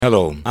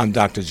Hello, I'm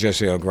Dr.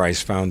 Jesse L.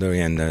 Grice, founder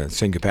and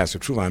senior pastor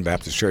of True Vine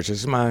Baptist Church.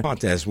 This is my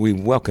podcast. We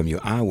welcome you.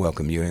 I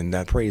welcome you. And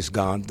I praise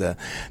God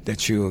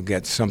that you will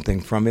get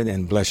something from it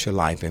and bless your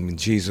life. And in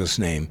Jesus'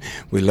 name,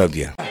 we love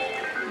you.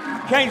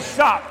 Can't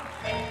stop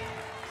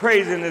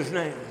praising His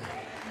name.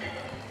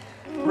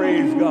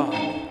 Praise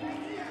God.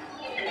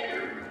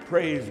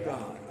 Praise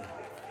God.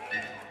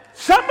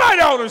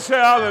 Somebody ought to say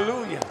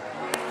hallelujah.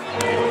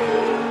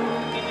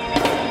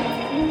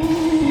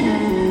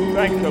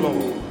 Thank the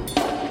Lord.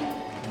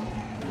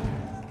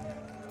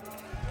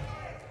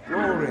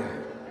 Glory.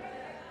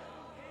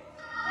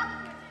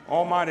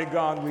 Almighty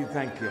God, we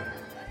thank you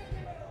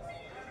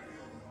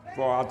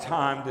for our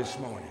time this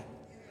morning.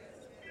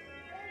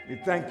 We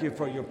thank you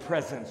for your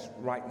presence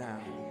right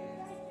now.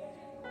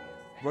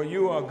 For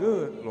you are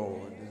good,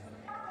 Lord,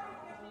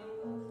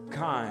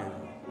 kind,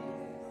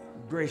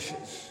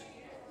 gracious,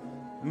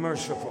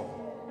 merciful,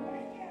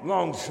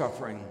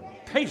 long-suffering,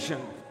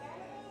 patient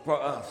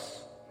for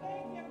us.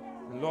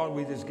 And Lord,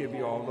 we just give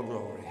you all the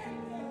glory.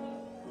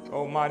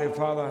 Almighty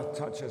Father,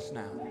 touch us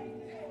now.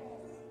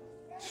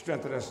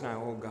 Strengthen us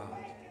now, oh God.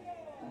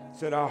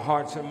 Set our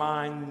hearts and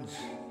minds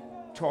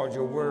toward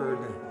your word.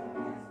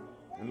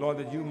 And Lord,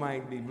 that you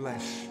might be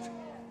blessed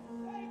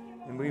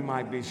and we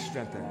might be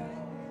strengthened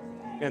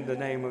in the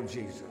name of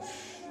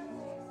Jesus.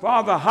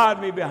 Father,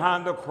 hide me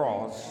behind the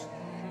cross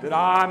that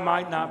I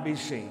might not be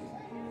seen,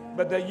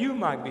 but that you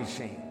might be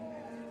seen.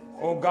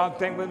 Oh God,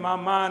 think with my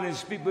mind and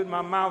speak with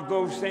my mouth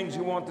those things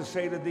you want to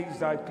say to these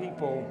thy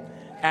people,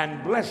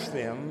 and bless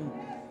them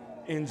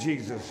in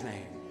Jesus'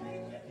 name.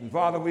 And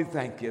Father, we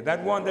thank you.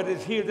 That one that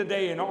is here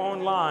today and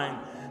online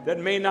that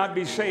may not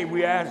be saved,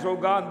 we ask, oh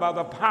God, by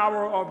the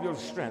power of your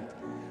strength,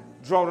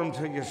 draw them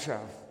to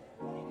yourself.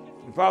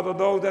 And Father,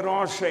 those that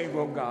are saved,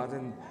 oh God,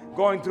 and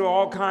going through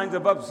all kinds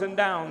of ups and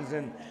downs,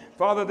 and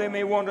Father, they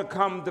may want to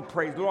come to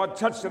praise. Lord,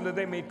 touch them that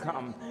they may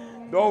come.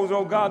 Those,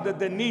 oh God, that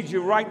they need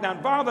you right now.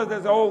 Father,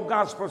 there's an old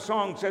gospel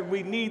song said,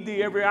 we need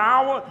thee every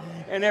hour,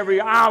 and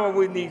every hour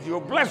we need you.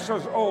 Bless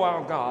us, oh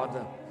our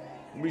God.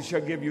 We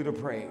shall give you the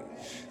praise.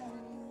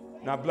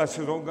 Now bless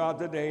us, oh God,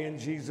 today in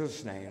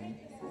Jesus' name.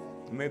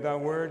 May thy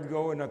word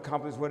go and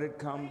accomplish what it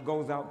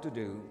goes out to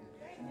do.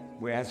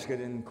 We ask it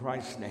in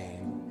Christ's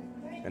name.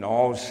 And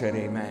all said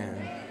amen.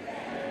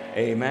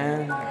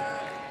 Amen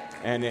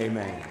and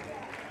amen.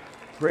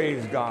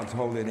 Praise God's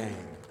holy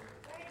name.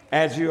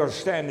 As you are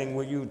standing,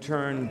 will you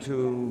turn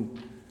to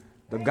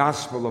the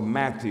Gospel of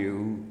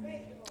Matthew,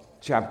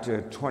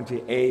 chapter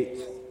 28,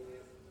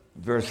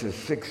 verses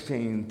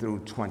 16 through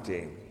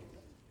 20.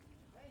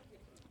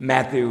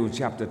 Matthew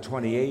chapter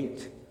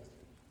 28,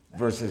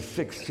 verses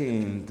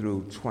 16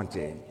 through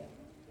 20.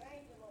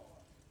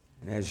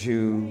 And as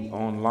you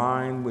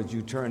online, would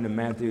you turn to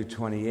Matthew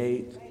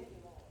 28,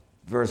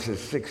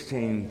 verses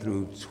 16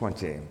 through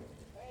 20.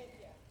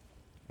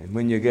 And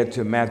when you get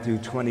to Matthew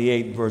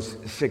 28, verse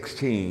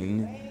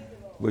 16,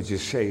 would you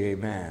say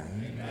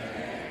amen?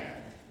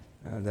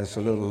 That's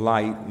a little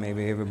light.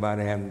 Maybe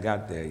everybody haven't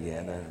got there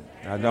yet.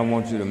 I don't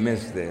want you to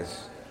miss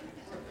this.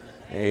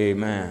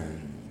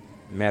 Amen.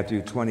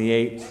 Matthew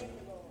 28,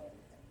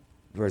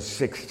 verse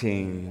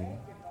 16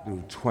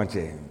 through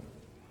 20.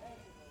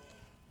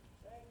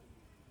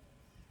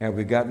 Have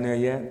we gotten there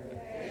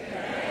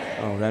yet?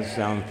 Oh, that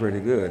sounds pretty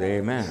good.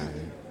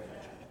 Amen.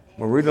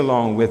 Well, read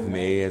along with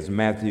me as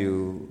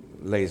Matthew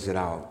lays it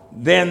out.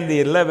 Then the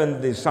 11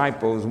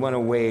 disciples went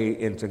away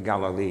into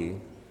Galilee,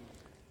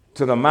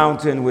 to the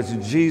mountain which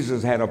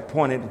Jesus had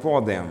appointed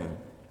for them.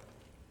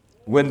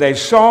 When they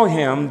saw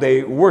him,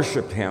 they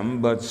worshiped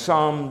him, but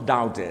some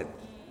doubted.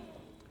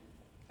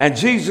 And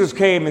Jesus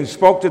came and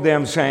spoke to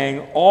them,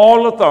 saying,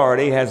 all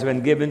authority has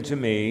been given to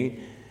me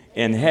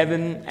in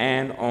heaven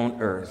and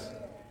on earth.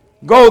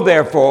 Go,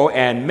 therefore,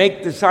 and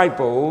make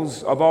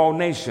disciples of all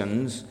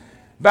nations,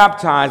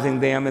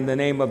 baptizing them in the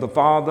name of the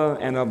Father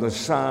and of the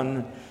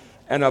Son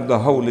and of the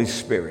Holy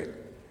Spirit,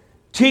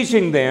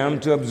 teaching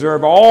them to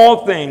observe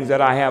all things that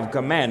I have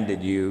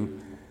commanded you.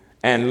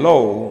 And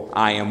lo,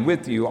 I am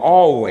with you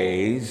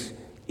always,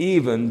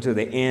 even to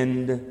the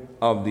end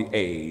of the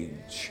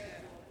age.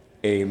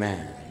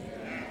 Amen.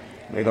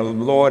 May the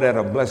Lord add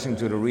a blessing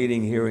to the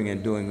reading, hearing,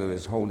 and doing of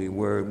his holy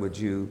word. Would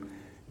you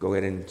go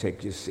ahead and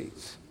take your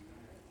seats?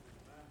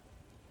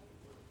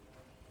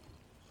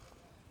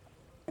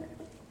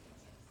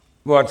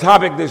 Well, our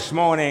topic this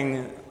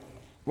morning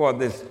for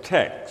this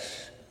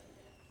text,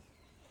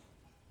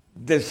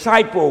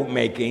 disciple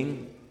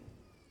making,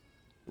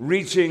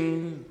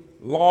 reaching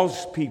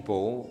lost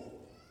people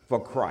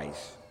for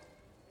Christ.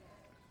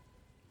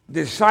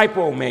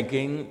 Disciple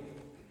making,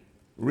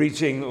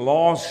 reaching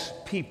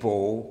lost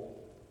people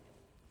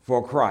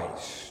for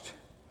Christ.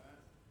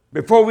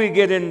 Before we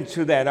get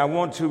into that, I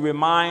want to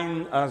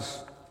remind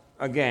us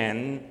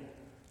again,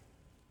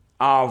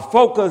 our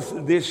focus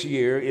this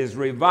year is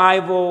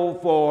revival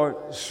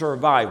for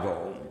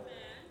survival.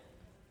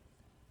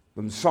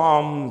 From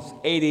Psalms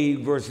 80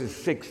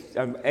 verses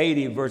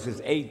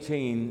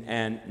 18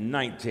 and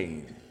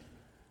 19.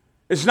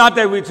 It's not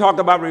that we talk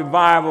about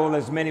revival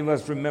as many of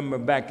us remember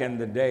back in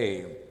the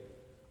day,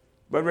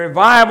 But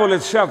revival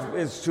itself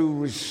is to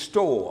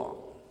restore.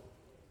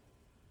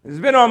 It's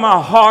been on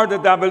my heart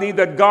that I believe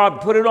that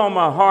God put it on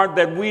my heart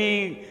that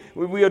we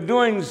are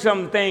doing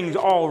some things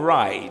all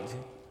right,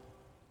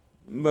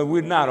 but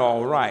we're not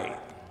all right.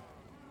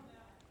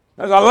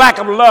 There's a lack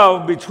of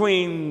love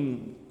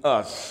between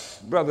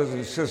us, brothers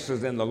and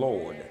sisters in the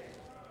Lord.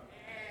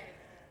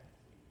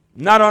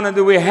 Not only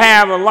do we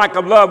have a lack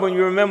of love, when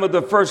you remember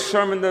the first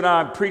sermon that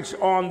I preached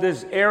on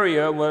this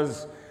area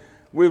was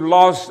we've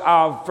lost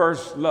our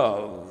first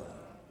love.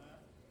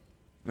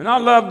 And I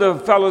love the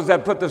fellows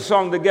that put the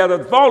song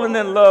together, falling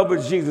in love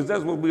with Jesus.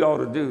 That's what we ought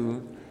to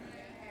do.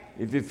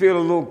 If you feel a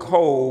little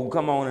cold,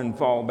 come on and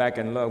fall back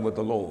in love with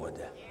the Lord.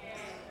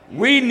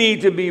 We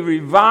need to be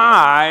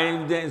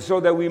revived so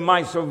that we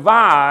might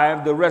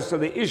survive the rest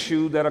of the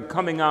issues that are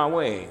coming our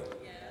way.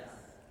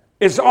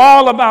 It's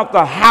all about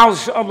the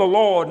house of the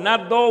Lord,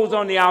 not those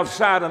on the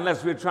outside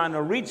unless we're trying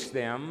to reach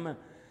them.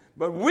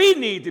 But we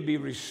need to be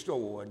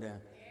restored.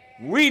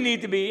 We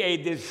need to be a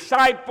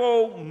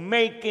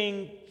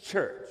disciple-making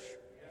church.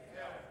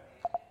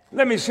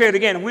 Let me say it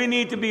again. We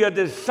need to be a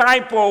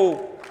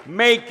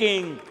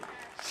disciple-making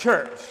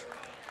church.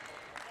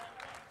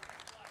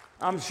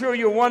 I'm sure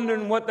you're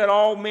wondering what that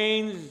all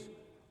means.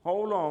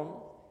 Hold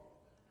on.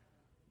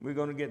 We're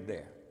going to get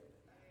there.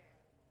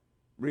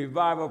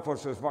 Revival for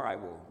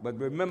survival. But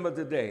remember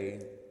today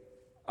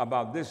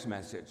about this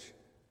message,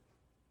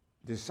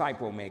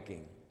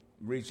 disciple-making,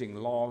 reaching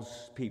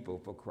lost people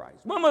for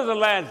Christ. When was the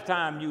last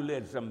time you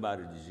led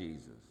somebody to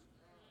Jesus?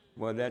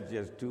 Well, that's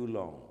just too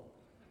long.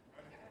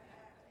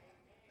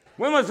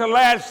 When was the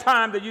last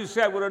time that you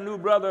sat with a new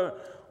brother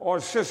or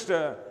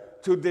sister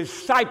to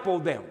disciple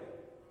them,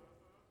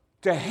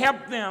 to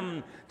help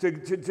them to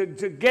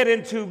get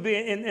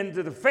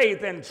into the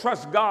faith and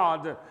trust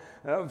God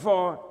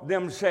for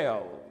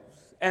themselves,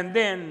 and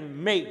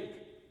then make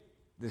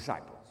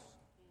disciples?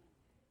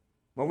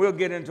 Well, we'll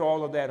get into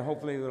all of that.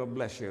 Hopefully it'll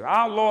bless you.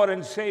 Our Lord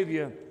and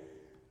Savior,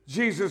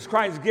 Jesus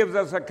Christ, gives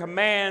us a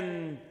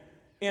command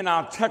in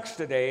our text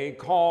today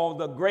called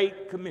the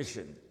Great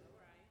Commission.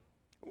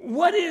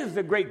 What is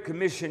the Great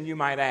Commission, you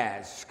might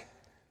ask?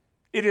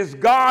 It is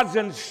God's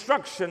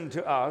instruction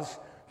to us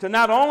to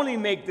not only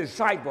make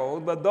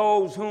disciples, but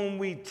those whom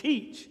we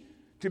teach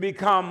to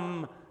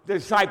become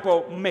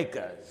disciple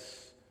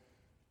makers.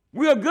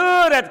 We are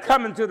good at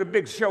coming to the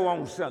big show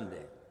on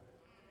Sunday.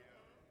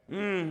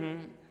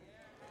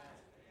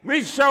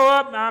 We show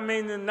up. I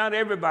mean, not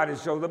everybody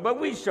shows up, but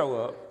we show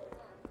up.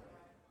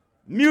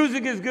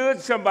 Music is good.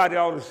 Somebody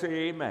ought to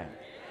say amen.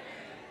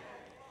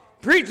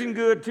 Preaching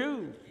good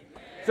too.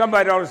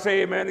 Somebody ought to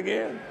say amen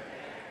again.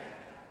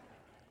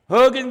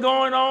 Hugging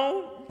going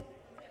on.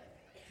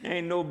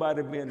 Ain't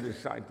nobody being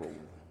discipled.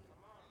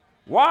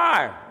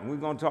 Why? We're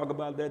going to talk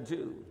about that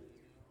too.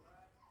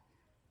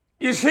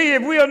 You see,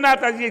 if we are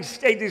not a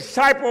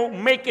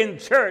disciple-making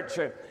church,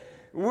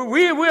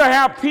 we'll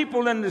have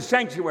people in the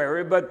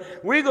sanctuary, but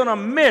we're going to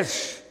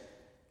miss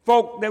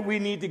folk that we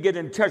need to get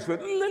in touch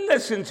with.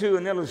 Listen to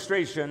an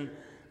illustration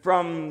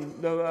from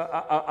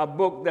a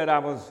book that I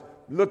was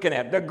looking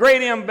at, The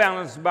Great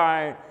Imbalance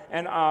by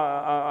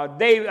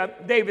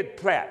David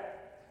Platt.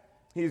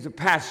 He's a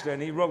pastor,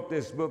 and he wrote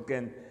this book,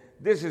 and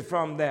this is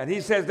from that. He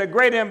says, The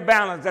Great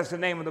Imbalance, that's the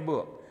name of the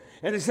book.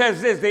 And it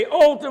says this: the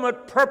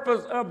ultimate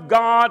purpose of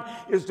God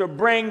is to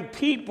bring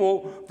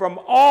people from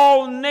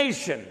all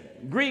nations.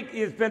 Greek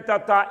is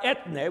pentata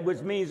ethne, which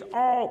means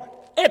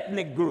all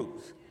ethnic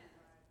groups.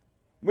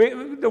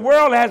 The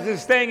world has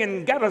this thing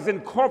and got us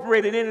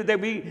incorporated in it that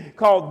we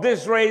call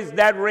this race,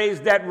 that race,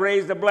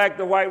 the black,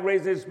 the white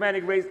race, the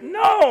Hispanic race.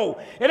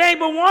 No, it ain't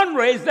but one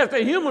race. That's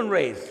the human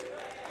race.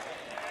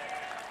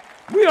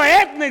 We are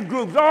ethnic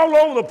groups all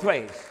over the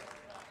place.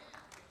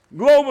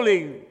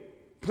 Globally,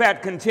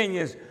 Platt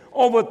continues,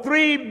 over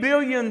 3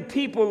 billion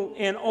people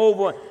in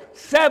over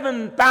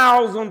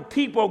 7,000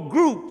 people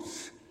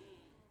groups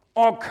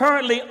are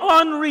currently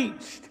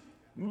unreached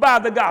by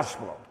the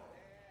gospel.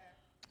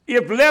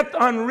 If left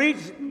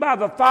unreached by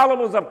the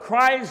followers of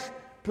Christ,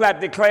 Platt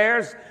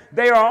declares,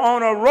 they are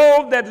on a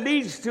road that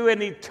leads to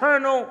an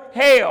eternal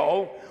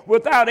hell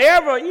without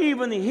ever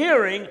even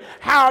hearing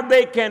how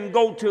they can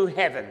go to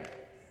heaven.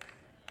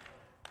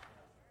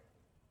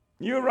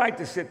 You're right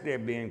to sit there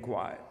being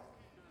quiet.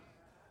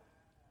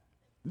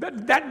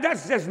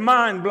 That's just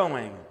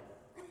mind-blowing.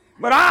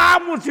 But I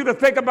want you to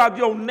think about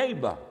your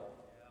neighbor.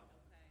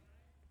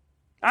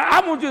 I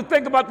want you to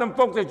think about them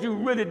folks that you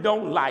really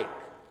don't like.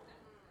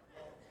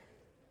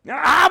 Now,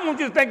 I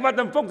want you to think about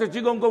them folks that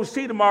you're going to go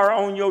see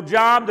tomorrow on your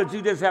job, that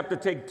you just have to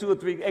take 2 or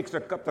 3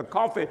 extra cups of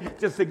coffee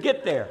just to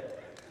get there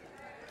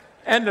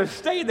and to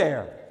stay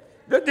there.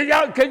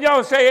 Can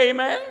y'all say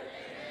amen?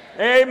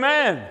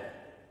 Amen.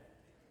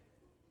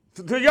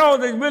 To y'all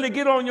that really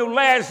get on your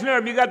last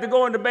nerve, you got to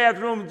go in the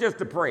bathroom just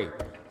to pray.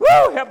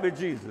 Woo, help me,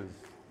 Jesus.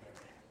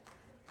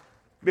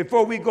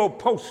 Before we go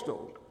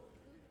postal.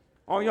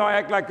 Oh, y'all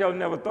act like y'all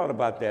never thought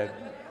about that.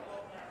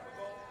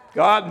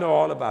 God knows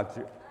all about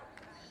you.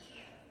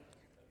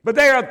 But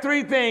there are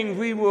 3 things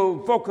we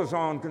will focus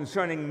on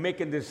concerning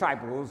making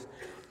disciples.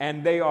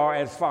 and they are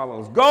as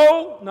follows.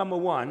 Go, number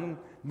one,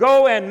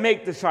 go and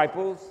make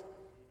disciples.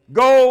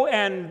 Go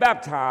and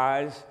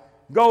baptize.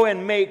 Go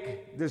and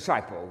make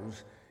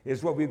disciples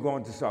is what we're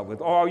going to start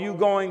with. Or are you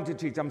going to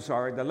teach? I'm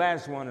sorry, the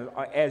last one is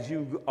as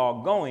you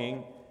are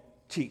going,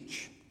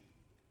 teach.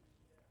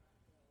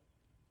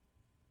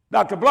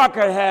 Dr.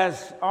 Blocker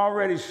has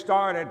already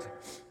started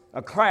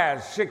a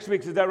class, 6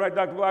 weeks. Is that right,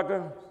 Dr.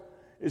 Blocker?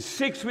 It's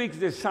 6 weeks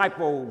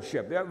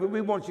discipleship.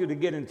 We want you to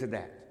get into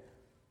that.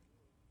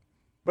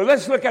 But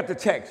let's look at the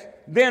text.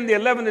 Then the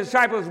 11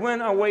 disciples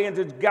went away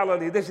into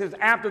Galilee. This is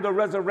after the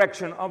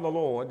resurrection of the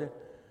Lord.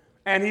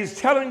 And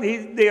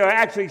they are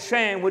actually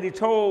saying what he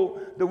told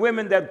the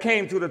women that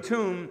came to the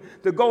tomb,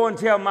 to go and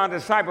tell my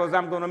disciples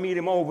I'm going to meet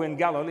him over in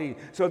Galilee.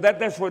 So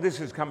that's where this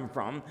is coming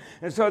from.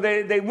 And so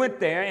they went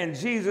there, and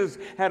Jesus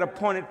had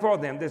appointed for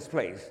them this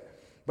place.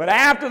 But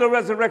after the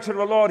resurrection of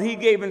the Lord, he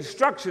gave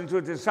instructions to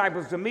his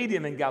disciples to meet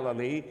him in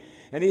Galilee.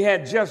 And he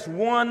had just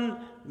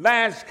one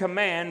last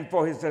command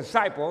for his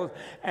disciples,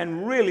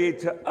 and really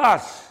to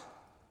us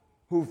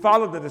who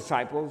follow the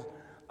disciples,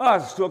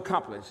 us to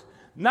accomplish.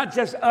 Not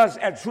just us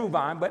at True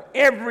Vine, but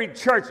every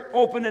church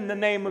open in the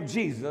name of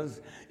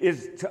Jesus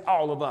is to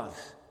all of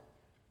us.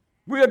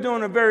 We are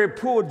doing a very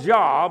poor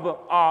job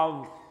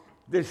of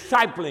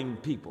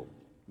discipling people.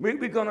 We're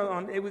going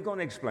to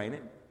explain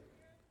it.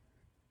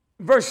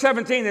 Verse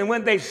 17, and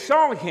when they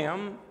saw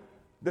him,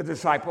 the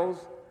disciples,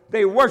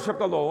 they worshiped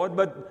the Lord,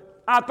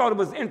 but I thought it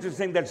was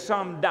interesting that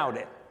some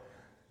doubted.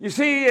 You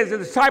see, as the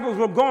disciples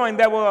were going,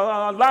 there were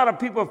a lot of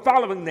people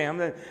following them.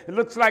 It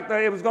looks like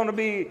it was going to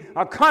be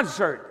a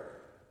concert.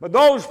 But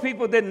those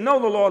people didn't know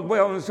the Lord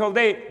well, and so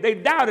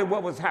they doubted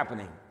what was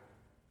happening.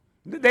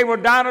 They were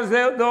doubters,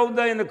 though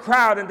they're in the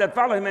crowd and that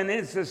follow him, and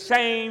it's the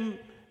same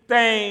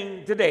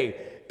thing today.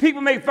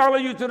 People may follow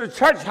you to the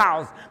church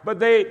house, but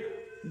they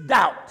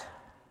doubt.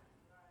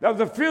 There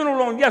was a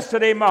funeral on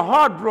yesterday. My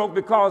heart broke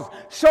because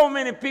so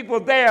many people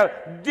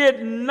there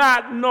did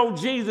not know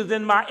Jesus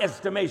in my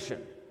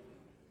estimation.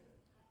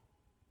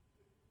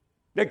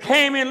 They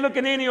came in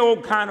looking any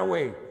old kind of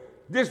way.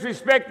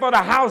 Disrespect for the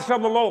house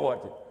of the Lord.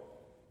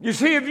 You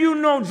see, if you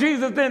know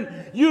Jesus,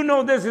 then you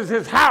know this is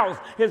his house.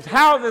 His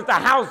house is the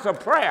house of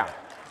prayer.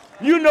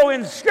 You know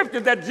in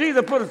Scripture that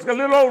Jesus put a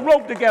little old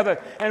rope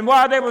together, and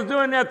while they was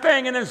doing their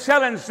thing and then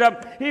selling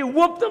stuff, he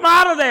whooped them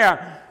out of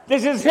there.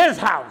 This is his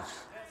house.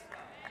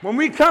 When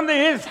we come to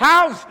his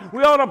house,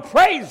 we ought to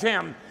praise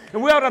him,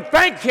 and we ought to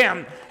thank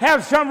him,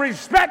 have some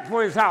respect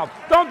for his house.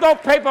 Don't throw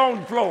paper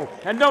on the floor,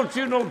 and don't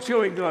chew no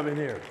chewing gum in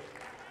here.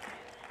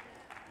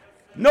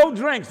 No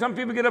drink. Some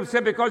people get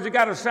upset because you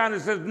got a sign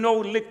that says no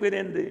liquid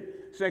in the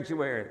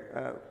sanctuary.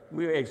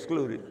 We're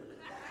excluded.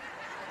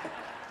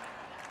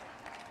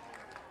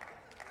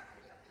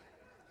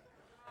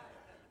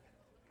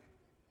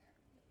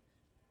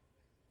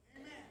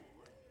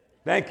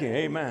 Thank you.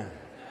 Amen.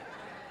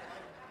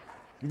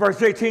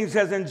 Verse 18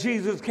 says, and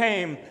Jesus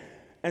came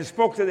and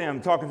spoke to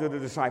them, talking to the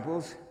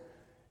disciples.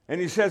 And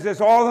he says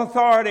this, all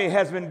authority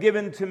has been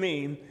given to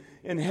me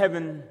in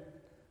heaven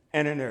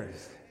and in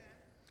earth.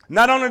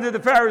 Not only did the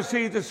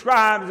Pharisees, the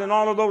scribes, and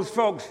all of those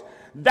folks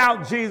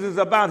doubt Jesus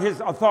about his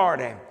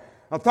authority.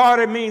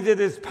 Authority means it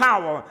is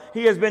power.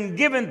 He has been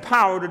given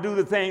power to do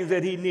the things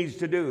that he needs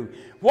to do.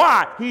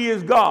 Why? He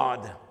is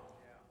God.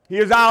 He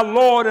is our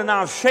Lord and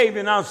our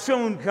Savior and our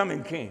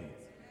soon-coming King.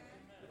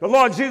 The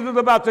Lord Jesus was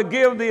about to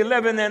give the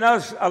 11 and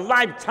us a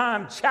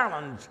lifetime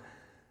challenge,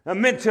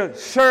 meant to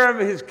serve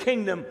his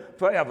kingdom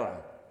forever.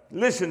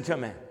 Listen to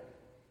me.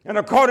 And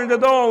according to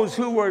those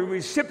who were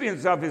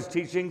recipients of his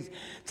teachings,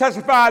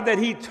 testified that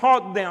he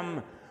taught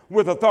them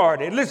with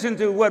authority. Listen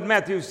to what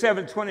Matthew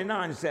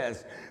 7:29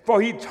 says.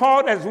 For he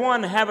taught as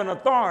one having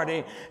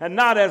authority and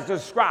not as the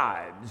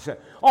scribes.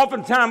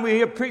 Oftentimes we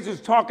hear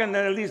preachers talking, and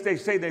at least they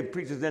say they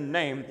preachers in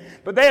name,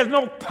 but there's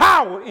no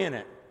power in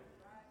it.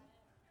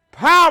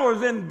 Power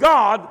is in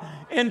God,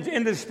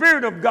 in the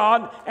Spirit of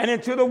God, and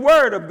into the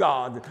Word of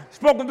God.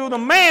 Spoken through the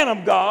man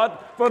of God,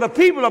 for the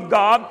people of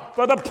God,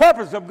 for the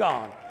purpose of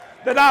God.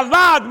 That our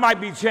lives might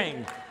be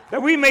changed,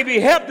 that we may be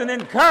helped and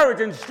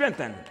encouraged and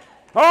strengthened.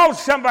 Oh,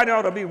 somebody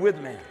ought to be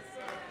with me.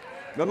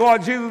 The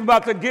Lord Jesus was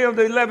about to give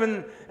the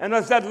 11 and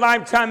us that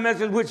lifetime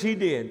message, which he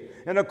did.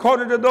 And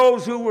according to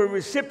those who were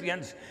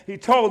recipients, he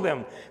told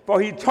them, for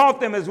he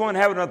taught them as one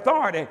having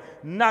authority,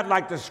 not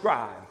like the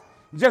scribe.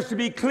 Just to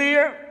be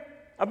clear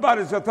about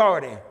his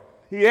authority,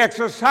 he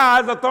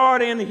exercised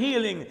authority in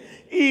healing,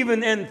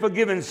 even in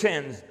forgiving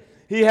sins.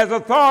 He has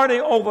authority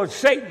over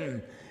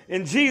Satan.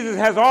 And Jesus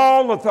has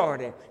all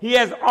authority. He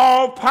has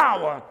all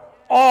power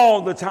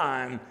all the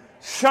time.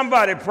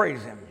 Somebody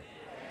praise him.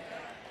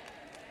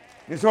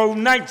 And so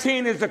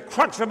 19 is the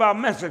crux of our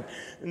message.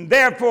 And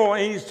therefore,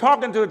 and he's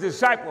talking to his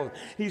disciples.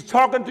 He's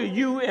talking to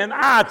you and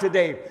I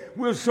today.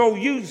 We're so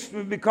used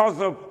to,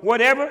 because of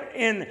whatever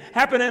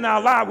happened in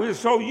our life, we're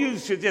so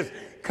used to just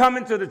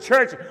coming to the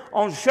church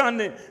on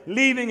Sunday,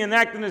 leaving and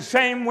acting the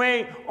same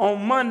way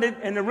on Monday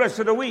and the rest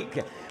of the week.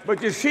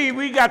 But you see,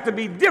 we got to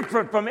be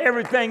different from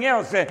everything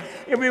else.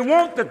 If we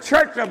want the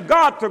church of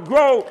God to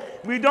grow,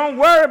 we don't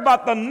worry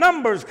about the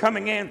numbers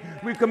coming in.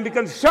 We can be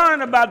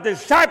concerned about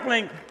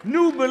discipling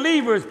new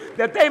believers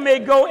that they may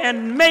go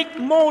and make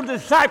more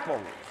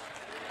disciples.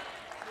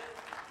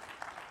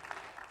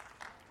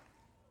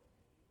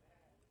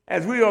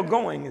 As we are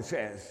going, it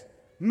says,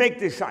 make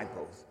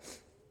disciples.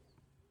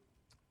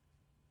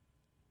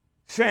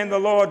 Saying the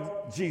Lord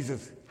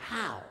Jesus,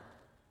 how?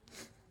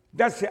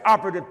 That's the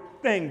operative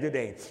thing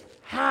today.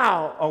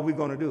 How are we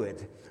going to do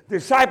it?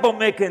 Disciple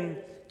making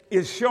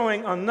is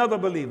showing another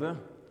believer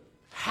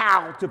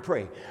how to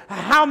pray.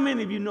 How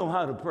many of you know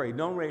how to pray?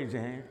 Don't raise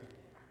your hand.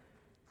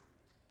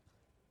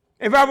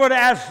 If I were to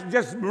ask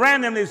just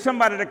randomly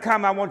somebody to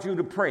come, I want you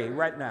to pray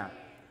right now.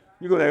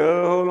 You go like,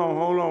 oh,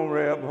 hold on,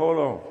 Reb, hold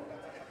on.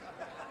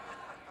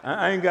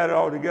 I ain't got it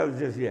all together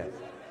just yet.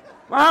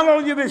 Well, how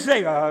long you been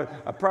saying?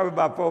 Probably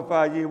about 4 or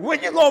 5 years.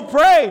 When you gonna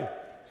pray?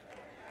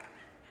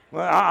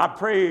 Well, I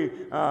pray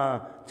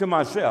to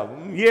myself.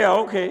 Yeah,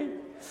 okay.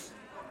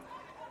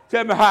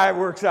 Tell me how it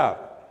works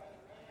out.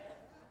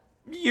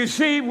 You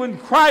see, when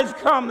Christ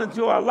comes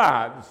into our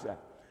lives,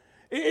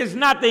 it's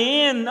not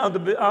the end of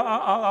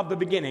the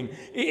beginning.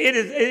 It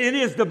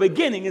is the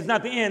beginning. It's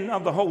not the end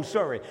of the whole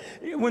story.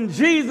 When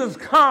Jesus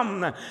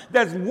comes,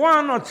 there's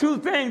one or two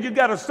things you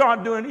got to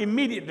start doing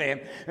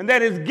immediately, and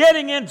that is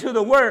getting into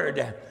the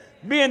Word,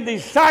 being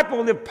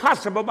discipled, if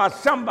possible, by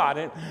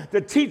somebody to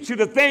teach you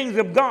the things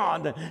of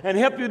God and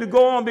help you to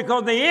go on,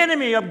 because the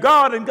enemy of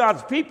God and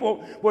God's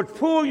people will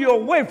pull you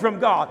away from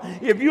God.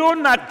 If you're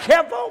not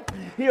careful,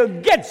 he'll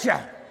get you.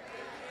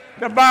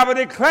 The Bible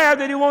declares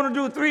that he wants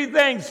to do 3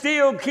 things: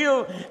 steal,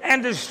 kill,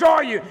 and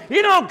destroy you.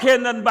 He don't care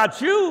nothing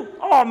about you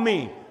or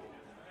me.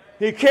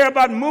 He cares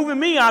about moving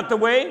me out the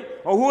way,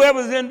 or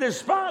whoever's in this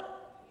spot.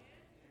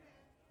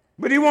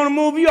 But he wants to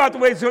move you out the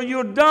way so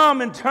you're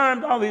dumb in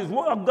terms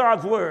of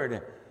God's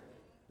word.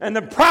 And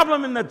the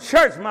problem in the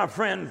church, my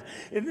friends,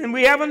 and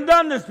we haven't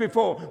done this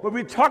before, but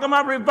we're talking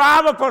about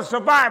revival for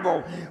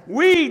survival.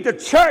 We, the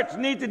church,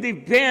 need to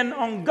depend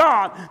on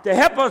God to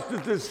help us to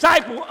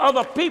disciple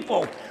other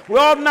people. We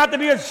ought not to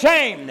be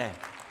ashamed.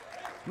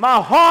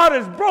 My heart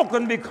is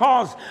broken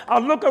because I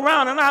look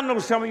around, and I know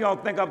some of y'all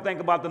think I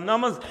think about the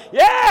numbers.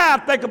 Yeah,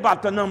 I think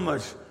about the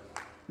numbers.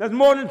 There's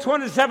more than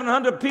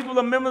 2,700 people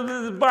are members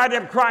of the body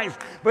of Christ.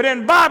 But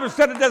in Bible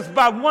study, that's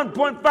about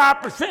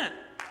 1.5%.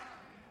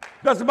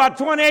 That's about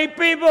 28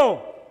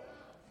 people.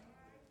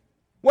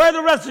 Where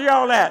the rest of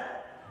y'all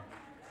at?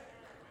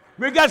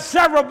 We got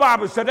several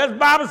Bible studies. That's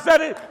Bible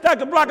study.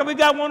 Dr. Blocker, we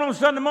got one on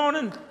Sunday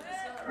morning.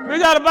 We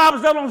got a Bible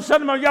study on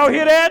Sunday morning. Y'all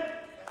hear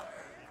that?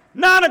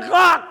 9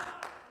 o'clock.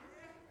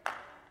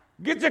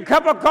 Get your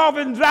cup of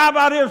coffee and drive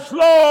out here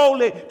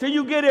slowly till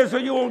you get here so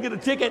you won't get a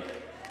ticket.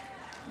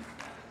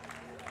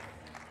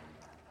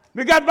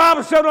 We got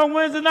Bible study on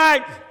Wednesday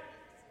night.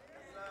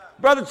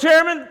 Brother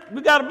Chairman,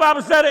 we got a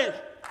Bible study.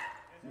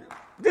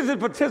 This is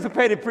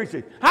participative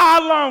preaching.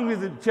 How long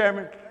is it,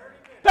 Chairman?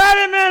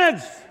 30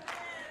 minutes.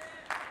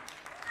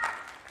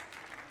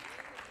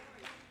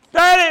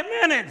 30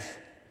 minutes.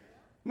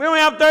 We only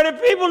have 30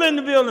 people in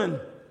the building.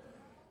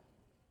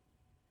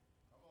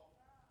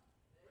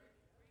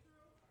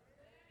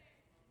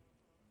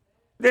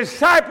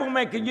 Disciple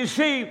making. You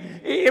see,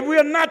 if we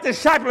are not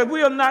disciples,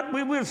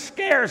 we're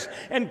scarce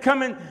and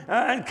coming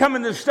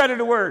to study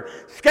the Word,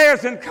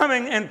 scarce and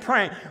coming and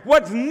praying.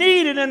 What's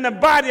needed in the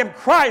body of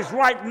Christ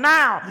right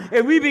now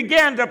is we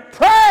begin to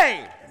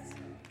pray.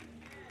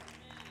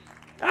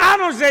 I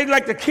don't say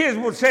like the kids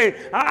would say,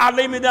 I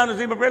lay me down to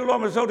sleep, but pray the Lord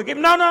my soul to keep.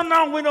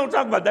 No, we don't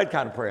talk about that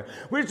kind of prayer.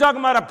 We're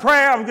talking about a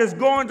prayer of just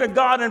going to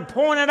God and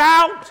pouring it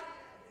out,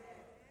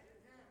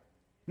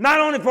 not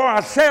only for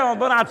ourselves,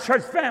 but our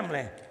church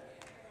family.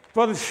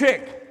 For the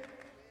sick,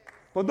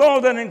 for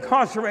those that are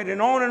incarcerated,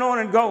 and on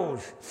it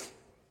goes.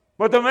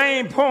 But the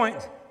main point,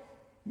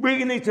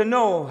 we need to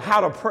know how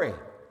to pray.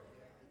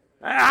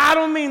 I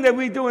don't mean that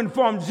we do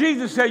inform.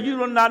 Jesus said,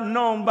 you are not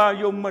known by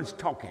your much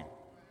talking.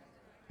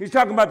 He's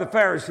talking about the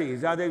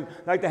Pharisees. How they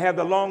like to have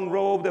the long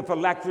robe, the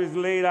phylacteries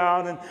laid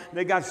out, and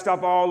they got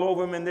stuff all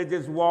over them, and they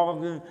just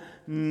walk.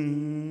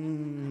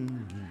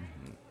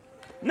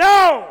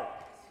 No!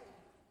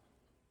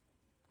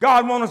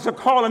 God wants us to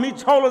call him. He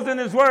told us in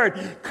his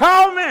word,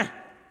 call me,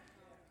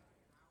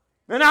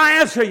 and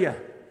I'll answer you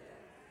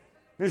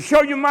and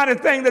show you mighty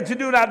things that you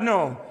do not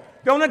know.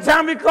 The only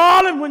time we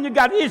call him when you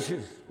got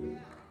issues.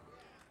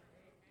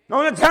 The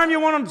only time you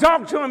want to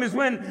talk to him is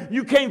when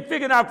you can't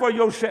figure it out for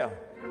yourself.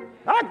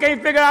 I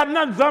can't figure out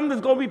nothing. Something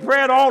that's going to be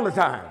prayed all the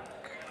time.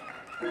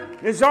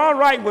 It's all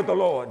right with the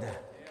Lord.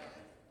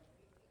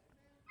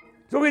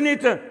 So we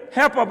need to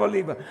help a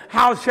believer.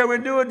 How shall we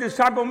do it?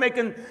 Disciple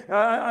making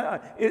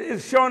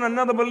is showing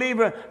another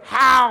believer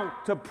how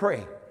to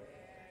pray.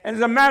 And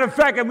as a matter of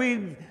fact,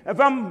 if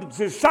I'm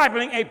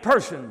discipling a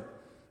person,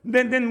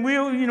 then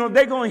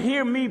they're going to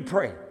hear me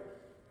pray.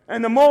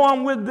 And the more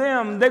I'm with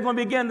them, they're going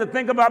to begin to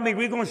think about me.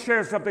 We're going to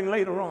share something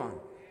later on.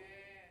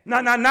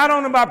 Not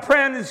only by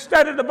praying and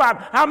study the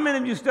Bible. How many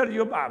of you study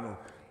your Bible?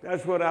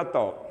 That's what I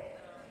thought.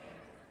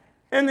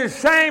 In the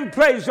same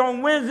place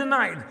on Wednesday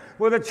night,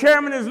 where the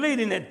chairman is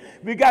leading it,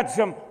 we got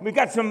some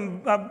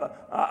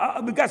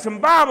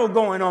Bible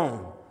going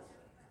on.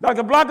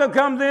 Dr. Blocker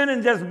comes in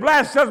and just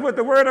blasts us with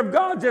the Word of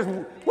God. Just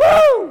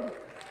woo!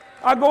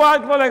 I go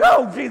out and go like,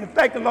 oh Jesus,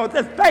 thank the Lord.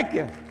 Just thank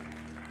you.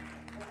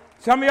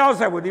 Some of y'all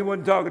say, well, he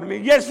wasn't talking to me.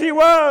 Yes, he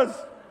was.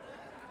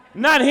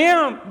 Not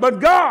him, but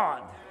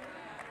God.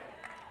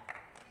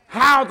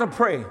 How to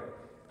pray,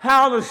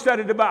 how to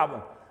study the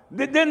Bible.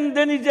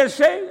 Didn't he just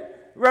say,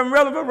 Reverend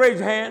Relevant, raise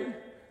your hand.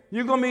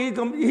 He's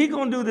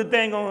gonna do the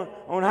thing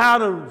on how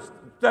to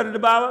study the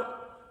Bible.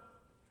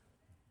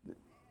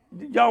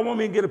 Y'all want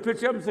me to get a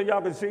picture of him so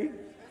y'all can see?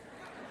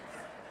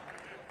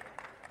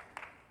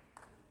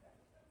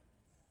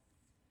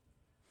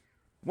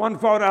 One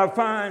fault I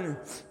find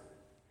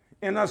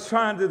in us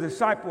trying to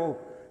disciple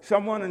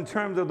someone in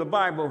terms of the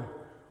Bible,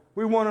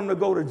 we want them to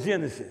go to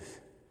Genesis.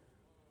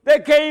 They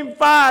can't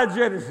find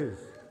Genesis.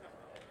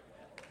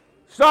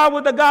 Start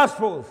with the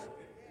Gospels.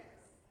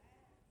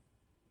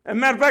 As a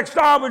matter of fact,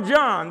 start with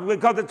John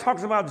because it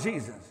talks about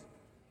Jesus.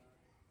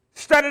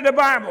 Study the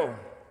Bible.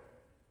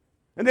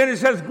 And then it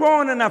says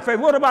growing in our faith.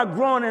 What about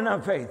growing in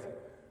our faith?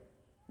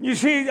 You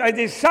see, a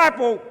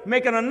disciple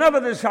making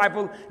another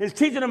disciple is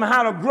teaching them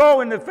how to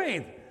grow in the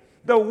faith.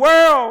 The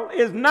world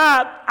is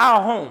not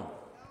our home.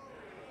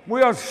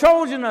 We are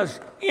sojourners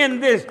in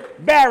this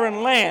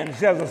barren land,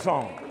 says a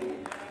song.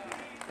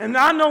 And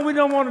I know we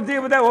don't want to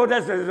deal with that. Oh,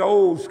 that's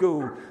old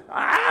school.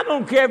 I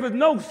don't care if it's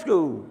no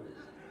school.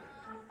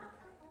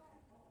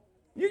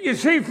 You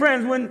see,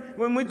 friends,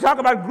 when we talk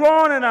about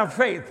growing in our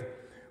faith,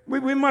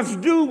 we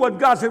must do what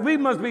God said. We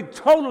must be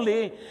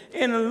totally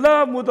in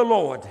love with the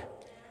Lord.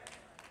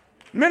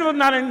 Many of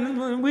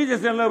us we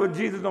just in love with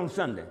Jesus on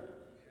Sunday.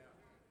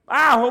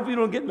 I hope you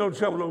don't get in no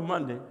trouble on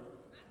Monday.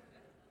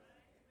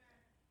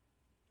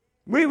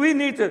 We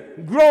need to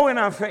grow in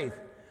our faith.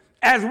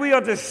 As we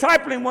are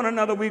discipling one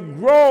another, we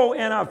grow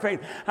in our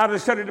faith. How to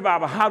study the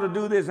Bible, how to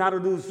do this, how to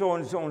do so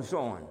and so and so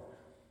on.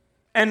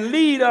 And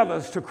lead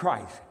others to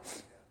Christ.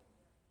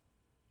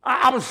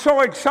 I was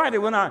so excited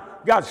when I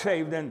got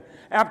saved. And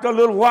after a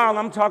little while,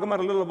 I'm talking about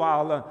a little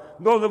while,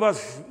 those of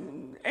us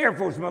Air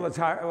Force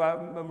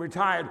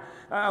retired,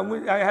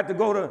 I had to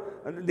go to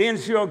the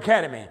NCO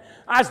Academy.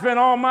 I spent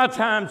all my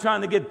time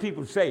trying to get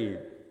people saved.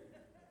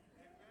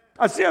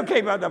 I still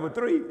came out number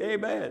 3.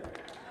 Amen.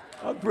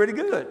 I was pretty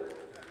good.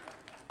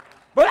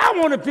 But I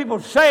wanted people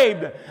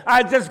saved.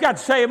 I just got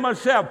saved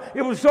myself.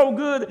 It was so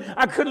good,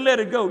 I couldn't let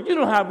it go. You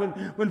know how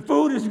when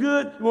food is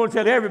good, you want to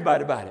tell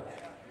everybody about it.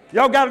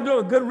 Y'all got to do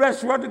a good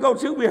restaurant to go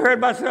to. We heard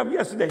about something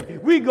yesterday.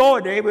 We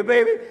going there,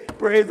 baby.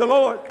 Praise the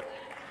Lord.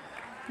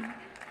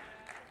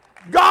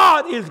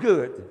 God is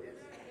good.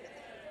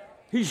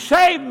 He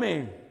saved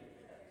me.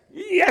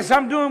 Yes,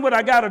 I'm doing what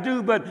I got to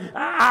do, but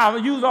I'll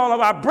use all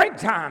of our break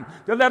time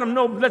to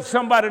let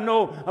somebody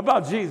know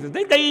about Jesus.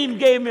 They even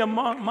gave me a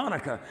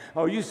moniker.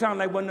 Oh, you sound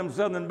like one of them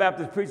Southern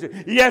Baptist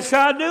preachers. Yes,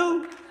 I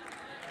do.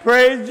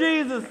 Praise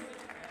Jesus.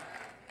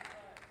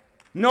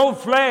 No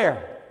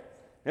flair.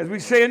 As we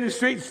say in the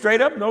street, straight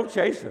up, no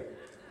chaser.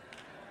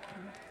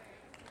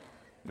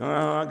 No,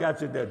 I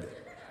got you there.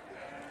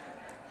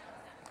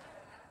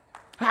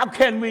 How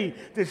can we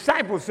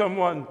disciple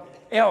someone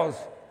else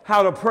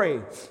how to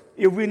pray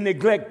if we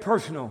neglect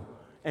personal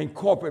and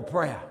corporate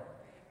prayer?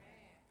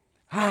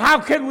 How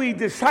can we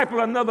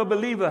disciple another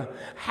believer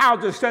how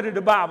to study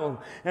the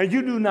Bible and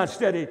you do not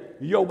study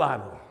your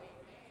Bible?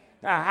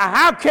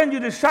 How can you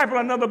disciple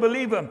another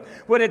believer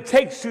what it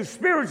takes to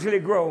spiritually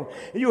grow?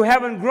 You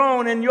haven't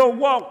grown in your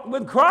walk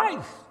with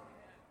Christ.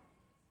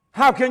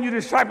 How can you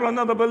disciple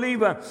another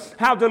believer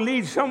how to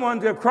lead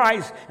someone to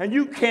Christ and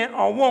you can't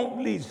or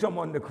won't lead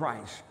someone to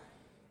Christ?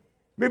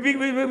 We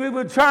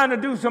were trying to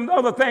do some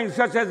other things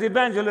such as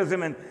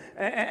evangelism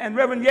and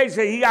Reverend Yates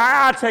said,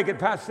 I'll take it,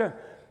 Pastor.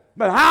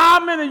 But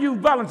how many of you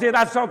volunteered?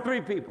 I saw 3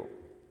 people.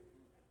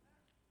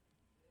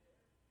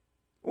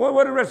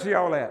 Where the rest of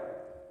y'all at?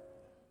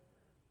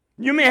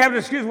 You may have an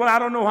excuse, well, I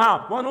don't know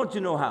how. Why don't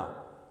you know how?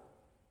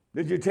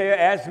 Did you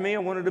ask me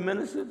or one of the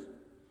ministers?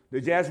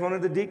 Did you ask one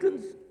of the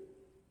deacons?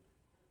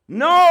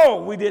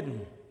 No, we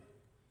didn't.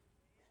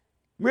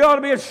 We ought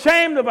to be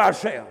ashamed of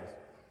ourselves.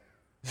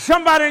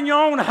 Somebody in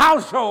your own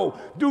household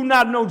do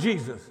not know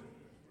Jesus.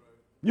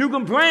 You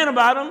complain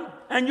about them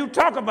and you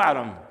talk about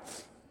them.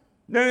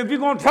 Then if you're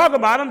going to talk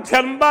about them,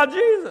 tell them about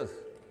Jesus.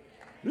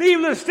 Leave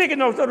little sticky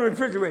notes on the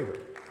refrigerator.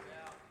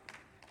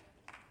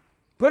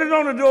 Put it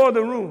on the door of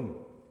the room.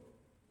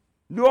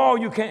 Do all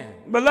you can.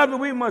 Beloved,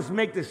 we must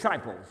make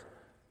disciples.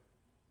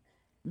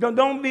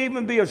 Don't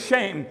even be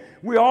ashamed.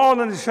 We're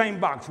all in the same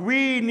box.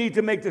 We need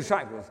to make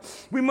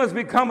disciples. We must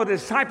become a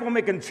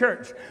disciple-making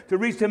church to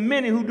reach the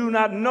many who do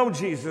not know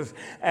Jesus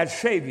as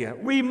Savior.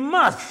 We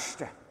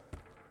must.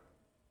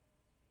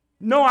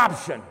 No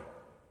option.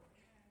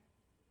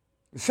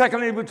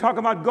 Secondly, we talk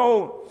about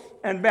go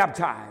and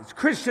baptize.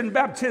 Christian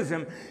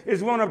baptism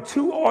is one of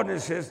 2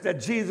 ordinances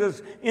that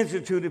Jesus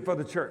instituted for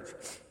the church.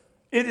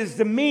 It is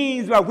the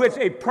means by which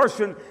a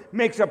person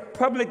makes a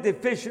public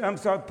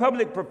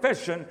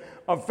profession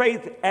of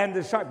faith and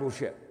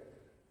discipleship.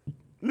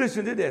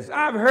 Listen to this.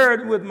 I've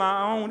heard with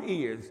my own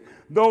ears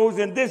those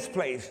in this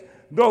place,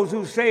 those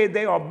who say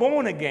they are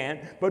born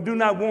again but do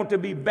not want to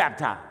be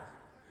baptized.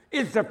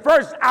 It's the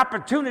first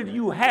opportunity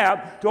you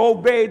have to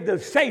obey the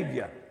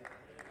Savior.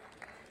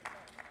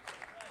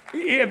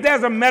 If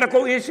there's a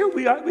medical issue,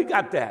 we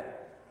got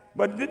that.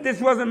 But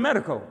this wasn't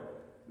medical.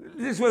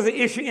 This was an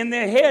issue in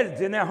their heads,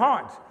 in their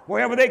hearts,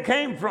 wherever they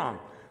came from.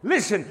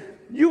 Listen,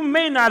 you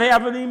may not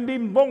have even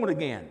been born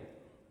again.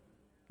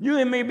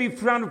 You may be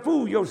trying to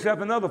fool yourself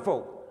and other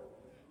folk.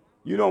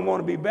 You don't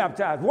want to be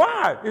baptized.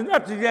 Why? It's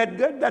not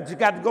that you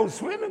got to go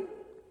swimming.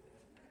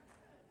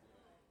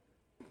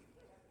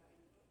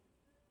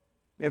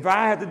 If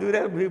I had to do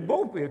that, we'd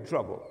both be in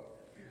trouble.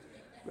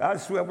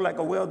 I'd swim like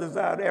a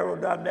well-designed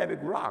aerodynamic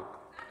rock.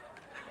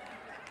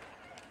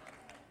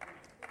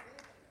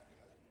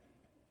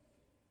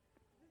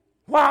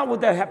 Why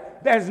would that happen?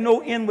 There's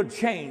no inward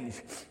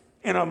change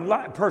in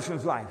a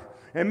person's life.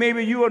 And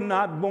maybe you are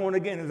not born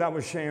again, as I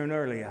was sharing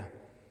earlier.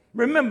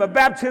 Remember,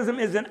 baptism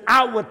is an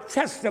outward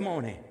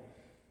testimony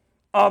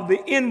of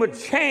the inward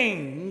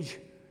change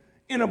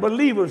in a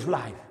believer's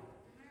life.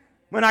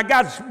 When I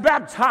got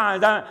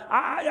baptized,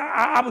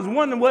 I was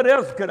wondering what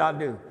else could I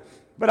do.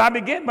 But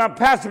my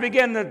pastor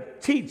began to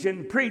teach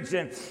and preach,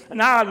 and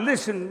I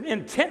listened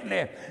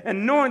intently,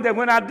 and knowing that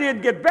when I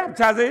did get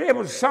baptized, it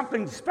was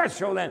something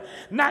special, and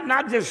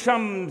not just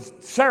some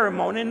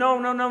ceremony.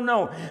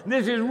 No.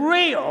 This is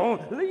real.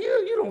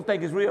 You don't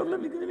think it's real?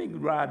 Let me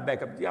ride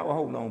back up. Y'all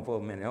hold on for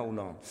a minute. Hold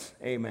on.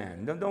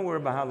 Amen. Don't worry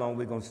about how long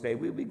we're going to stay.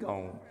 We'll be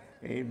gone.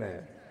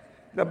 Amen.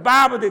 The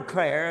Bible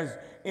declares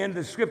in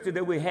the scripture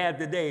that we had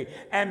today,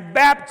 and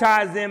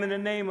baptize them in the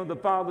name of the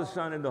Father,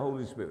 Son, and the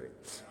Holy Spirit.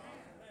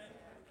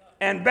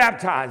 And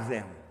baptize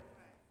them.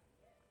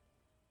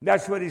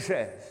 That's what he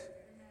says.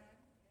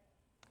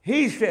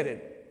 He said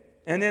it.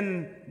 And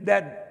in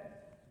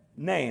that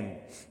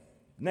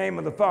name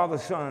of the Father,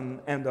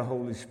 Son, and the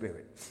Holy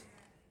Spirit.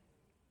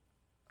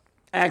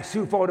 Acts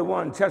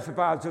 2:41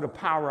 testifies to the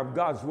power of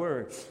God's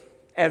word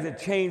as it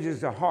changes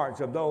the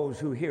hearts of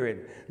those who hear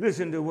it.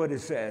 Listen to what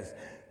it says.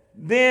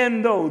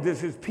 Then those,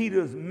 this is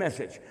Peter's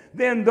message,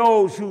 then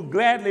those who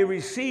gladly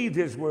received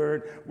his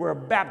word were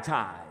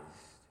baptized.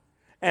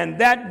 And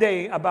that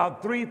day,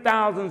 about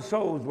 3,000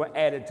 souls were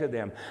added to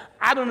them.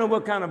 I don't know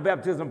what kind of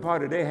baptism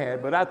party they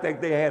had, but I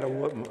think they had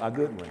a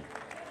good one.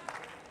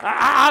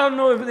 I don't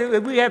know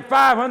if we had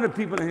 500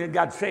 people in here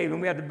got saved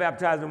and we had to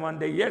baptize them one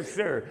day. Yes,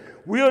 sir.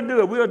 We'll do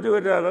it.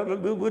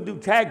 We'll do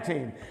tag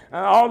team.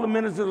 All the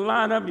ministers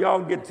line up.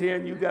 Y'all get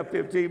 10. You got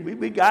 15.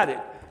 We got it.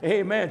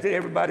 Amen. Till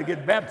everybody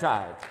get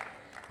baptized.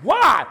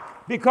 Why?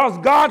 Because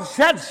God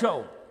said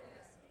so.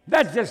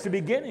 That's just the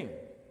beginning.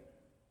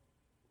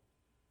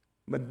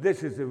 But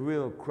this is the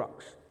real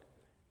crux.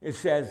 It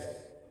says,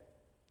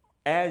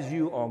 as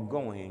you are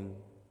going,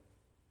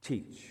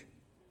 teach.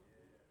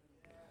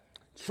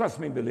 Trust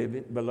me,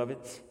 beloved,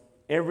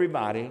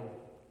 everybody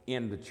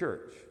in the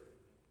church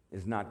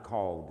is not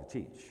called to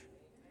teach.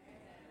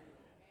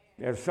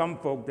 There are some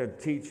folk that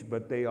teach,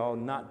 but they ought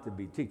not to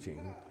be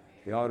teaching.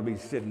 They ought to be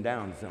sitting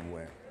down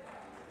somewhere.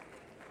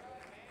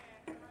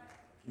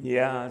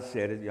 Yeah, I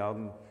said it. Y'all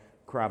can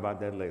cry about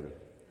that later.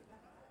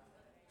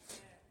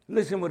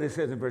 Listen what it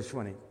says in verse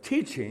 20.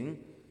 Teaching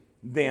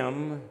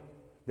them,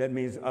 that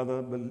means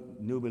other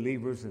new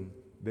believers and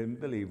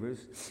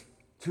believers,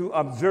 to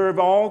observe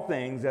all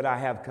things that I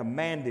have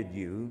commanded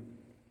you,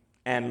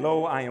 and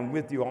lo, I am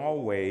with you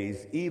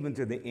always, even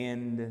to the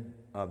end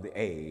of the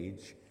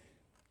age.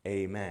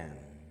 Amen.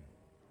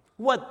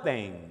 What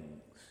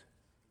things?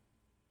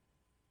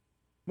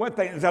 What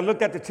things? As I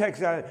looked at the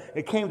text,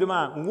 it came to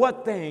mind.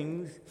 What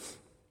things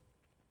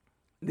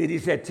did he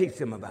say teach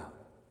them about?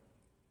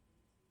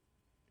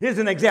 Here's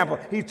an example.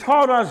 He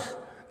taught us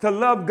to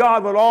love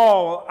God with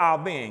all our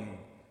being.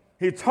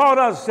 He taught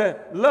us to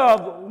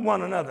love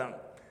one another.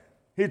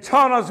 He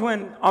taught us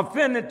when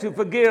offended to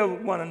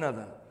forgive one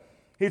another.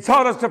 He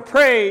taught us to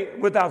pray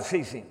without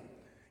ceasing.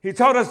 He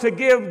taught us to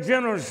give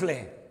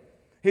generously.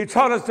 He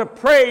taught us to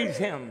praise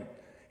him.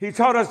 He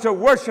taught us to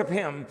worship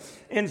him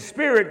in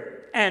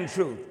spirit and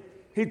truth.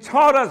 He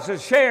taught us to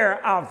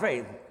share our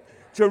faith,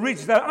 to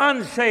reach the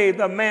unsaved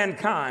of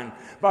mankind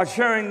by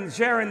sharing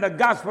the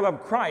gospel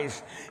of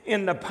Christ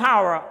in the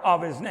power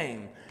of his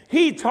name.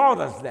 He taught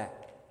us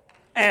that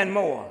and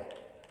more.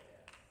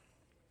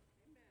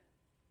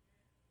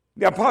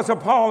 The Apostle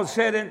Paul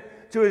said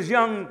it to his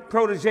young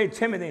protege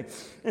Timothy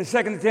in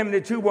 2 Timothy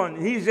 2:1.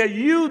 He said,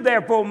 "You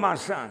therefore, my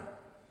son."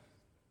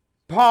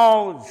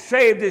 Paul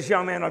saved this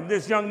young man, or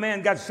this young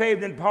man got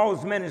saved in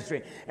Paul's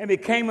ministry and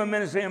became a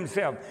minister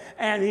himself.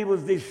 And he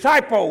was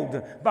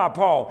discipled by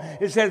Paul.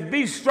 It says,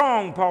 "Be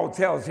strong," Paul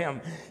tells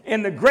him,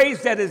 "in the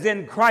grace that is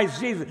in Christ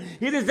Jesus."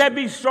 He just said,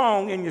 be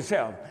strong in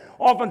yourself.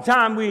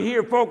 Oftentimes we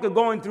hear folk are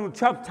going through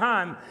tough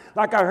time,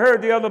 like I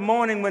heard the other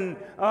morning when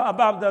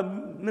about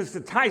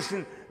Mr.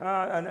 Tyson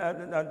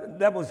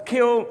that was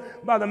killed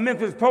by the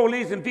Memphis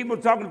police, and people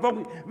talking to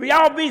folks, we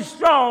all be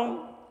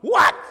strong.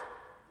 What?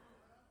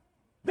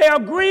 They are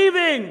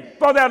grieving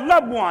for their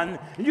loved one.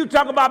 And you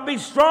talk about be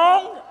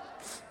strong?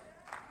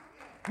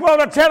 Well,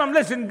 I tell them,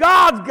 listen,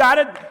 God's got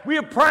it. We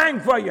are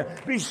praying for you.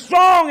 Be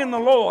strong in the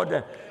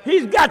Lord.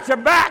 He's got your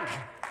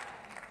back.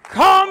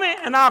 Call me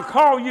and I'll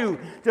call you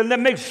to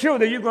make sure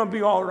that you're going to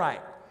be all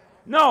right.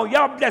 No,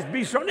 y'all just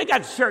be strong. They got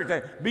church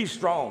that be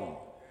strong.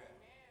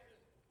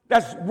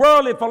 That's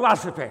worldly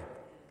philosophy.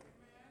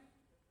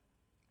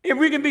 If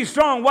we can be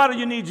strong, why do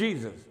you need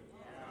Jesus?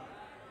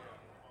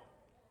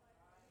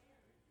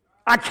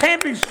 I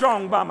can't be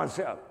strong by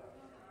myself.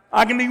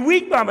 I can be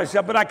weak by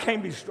myself, but I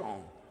can't be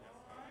strong.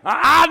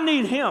 I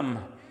need him,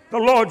 the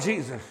Lord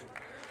Jesus.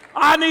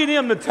 I need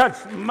him to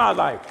touch my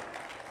life.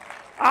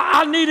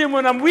 I need him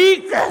when I'm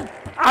weak.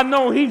 I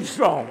know he's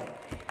strong.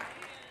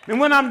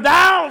 And when I'm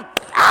down,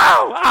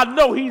 I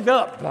know he's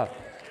up.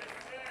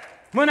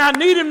 When I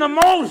need him the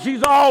most,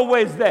 he's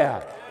always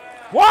there.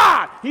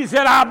 Why? He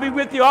said, I'll be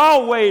with you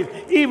always,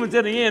 even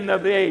to the end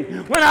of the age.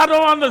 When I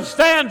don't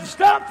understand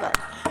stuff,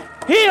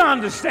 he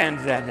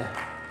understands that.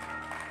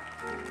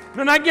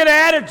 When I get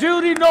an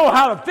attitude, he knows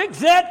how to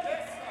fix it.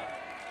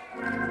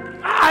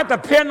 I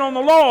depend on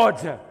the Lord.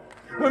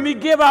 When we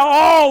give our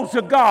all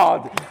to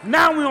God,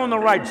 now we're on the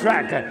right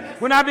track.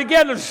 When I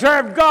begin to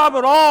serve God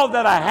with all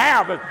that I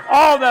have and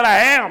all that I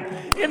am,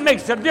 it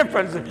makes a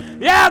difference.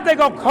 Yeah, they're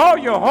going to call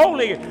you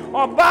holy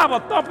or Bible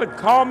thumping,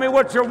 call me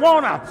what you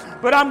want to,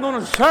 but I'm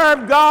going to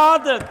serve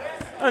God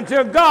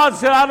until God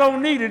said I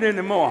don't need it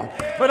anymore.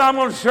 But I'm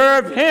going to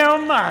serve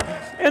him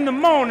in the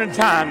morning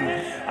time.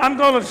 I'm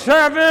going to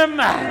serve him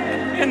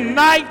in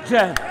night,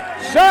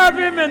 serve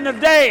him in the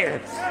day,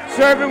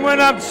 serve him when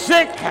I'm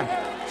sick,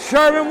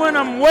 serve him when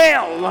I'm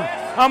well.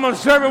 I'm going to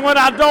serve him when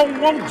I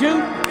don't want to.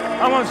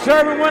 I'm going to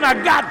serve him when I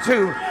got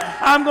to.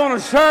 I'm going to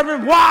serve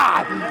him.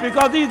 Why?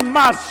 Because he's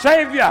my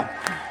Savior.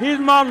 He's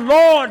my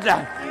Lord.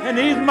 And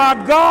he's my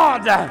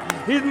God.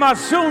 He's my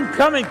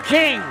soon-coming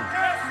King.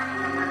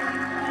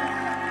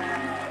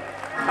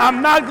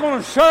 I'm not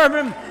going to serve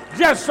him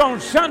just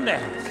on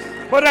Sunday,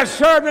 but I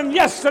served him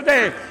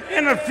yesterday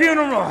in a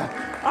funeral.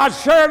 I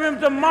serve him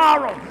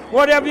tomorrow,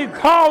 whatever he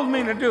calls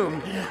me to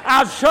do.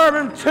 I'll serve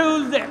him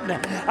Tuesday.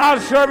 I'll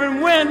serve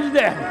him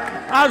Wednesday.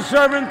 I'll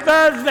serve him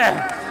Thursday.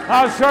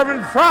 I'll serve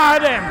him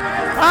Friday.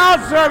 I'll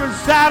serve him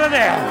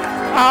Saturday.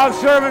 I'll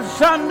serve him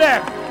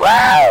Sunday.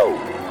 Woo!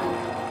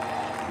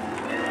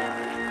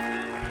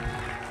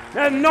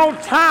 There's no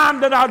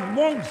time that I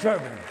won't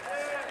serve him.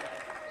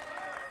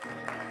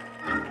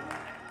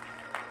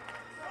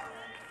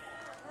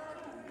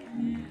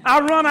 I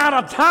run out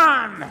of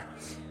time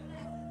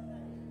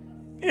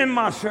in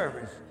my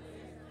service.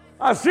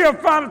 I still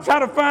try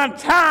to find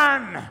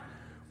time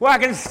where I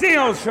can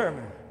still serve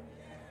him.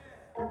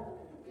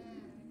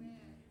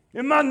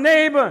 If my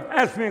neighbor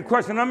asks me a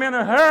question, I'm in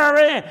a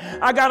hurry,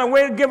 I got to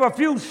wait to give a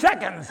few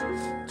seconds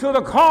to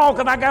the call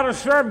because I got to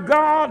serve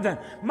God,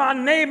 my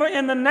neighbor,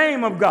 in the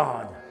name of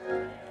God.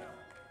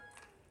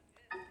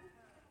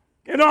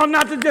 It ought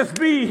not to just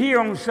be here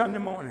on Sunday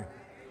morning.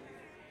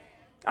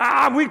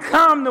 We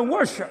come to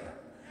worship.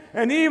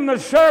 And even the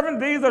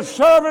servants, these are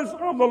servants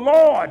of the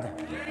Lord.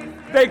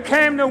 They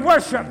came to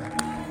worship,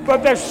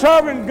 but they're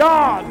serving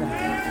God.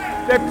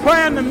 They're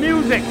playing the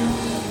music.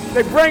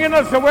 They're bringing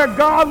us to where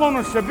God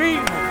wants us to be.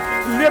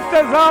 Lift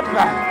us up,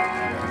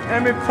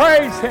 and we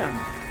praise him.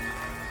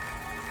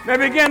 They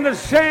begin to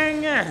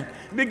sing,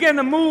 begin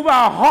to move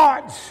our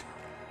hearts,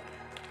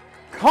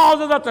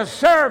 causes us to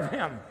serve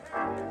him.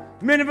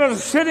 Many of us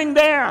are sitting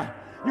there.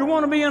 You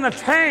want to be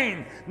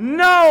entertained.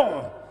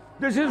 No,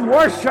 this is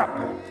worship.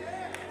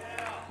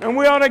 And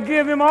we ought to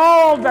give him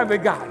all that we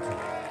got.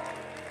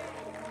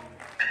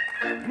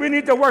 We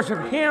need to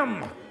worship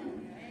him.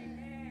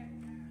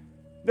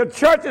 The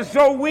church is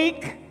so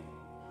weak,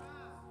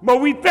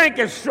 but we think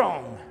it's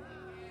strong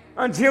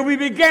until we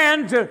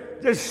begin to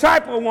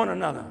disciple one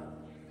another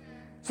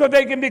so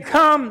they can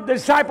become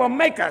disciple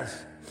makers.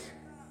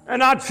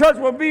 And our church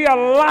will be a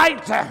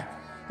light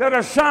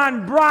that'll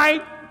shine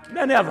bright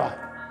than ever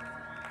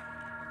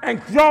and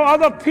draw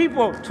other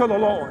people to the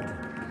Lord.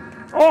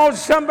 Oh,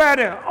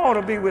 somebody ought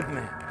to be with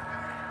me.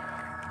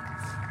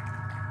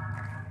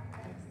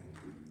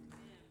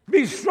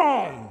 Be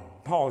strong,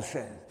 Paul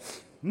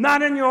says.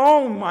 Not in your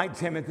own might,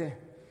 Timothy,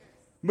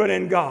 but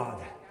in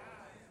God.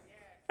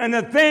 And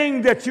the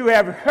thing that you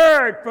have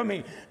heard from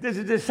me, this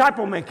is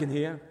disciple making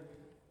here.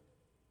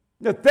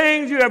 The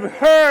things you have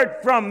heard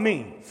from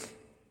me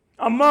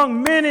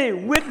among many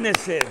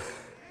witnesses,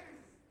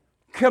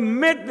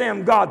 commit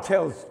them, God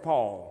tells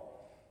Paul.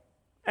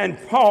 And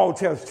Paul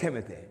tells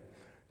Timothy,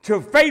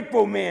 to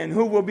faithful men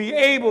who will be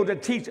able to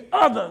teach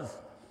others,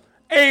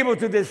 able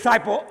to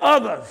disciple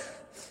others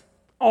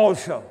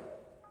also.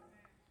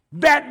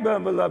 That,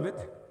 beloved,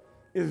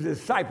 is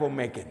disciple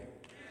making.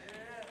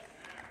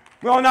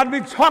 We ought not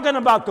be talking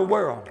about the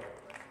world.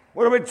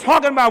 We're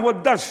talking about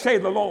what thus say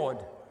the Lord.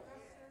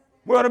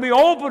 We ought to be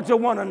open to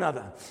one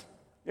another.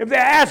 If they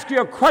ask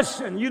you a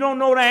question, you don't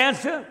know the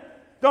answer,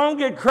 don't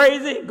get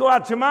crazy, go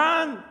out your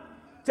mind.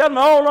 Tell them,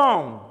 hold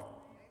on.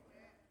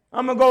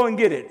 I'm going to go and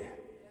get it.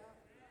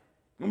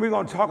 And we're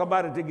going to talk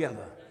about it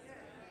together.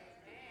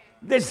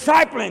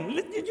 Discipling.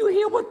 Did you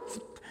hear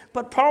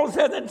what Paul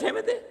said to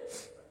Timothy?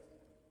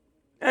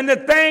 And the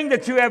thing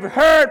that you have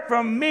heard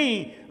from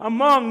me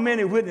among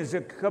many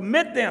witnesses,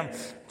 commit them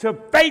to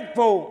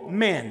faithful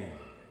men.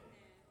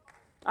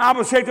 I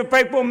would say to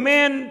faithful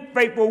men,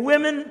 faithful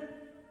women,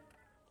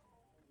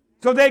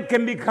 so they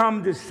can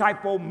become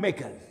disciple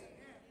makers.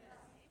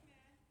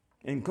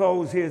 In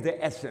close, here's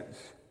the essence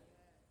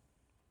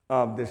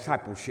of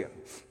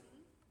discipleship.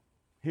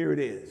 Here it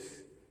is.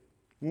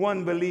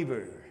 One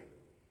believer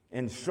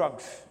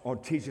instructs or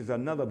teaches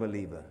another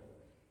believer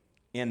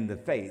in the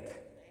faith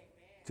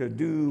to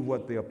do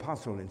what the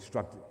apostle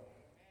instructed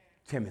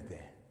Timothy.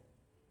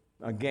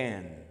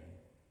 Again,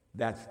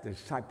 that's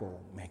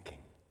disciple making.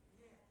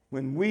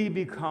 When we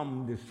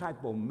become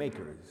disciple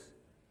makers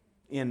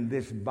in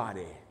this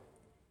body,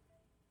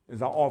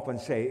 as I often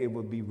say, it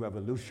will be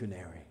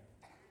revolutionary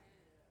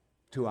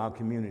to our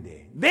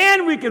community.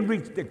 Then we can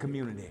reach the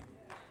community.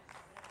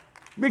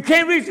 We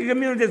can't reach the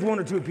community as one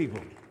or two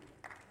people.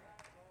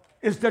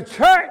 It's the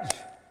church.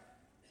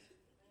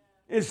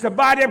 It's the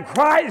body of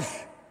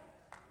Christ.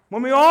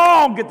 When we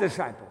all get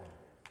discipled.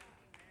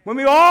 When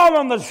we all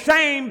on the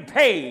same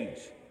page.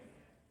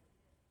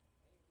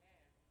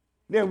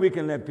 Then we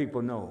can let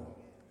people know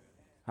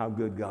how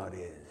good God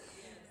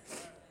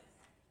is.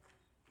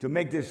 To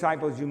make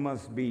disciples, you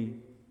must be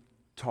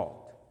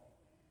taught.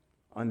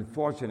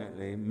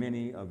 Unfortunately,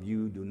 many of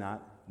you do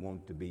not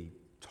want to be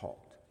taught.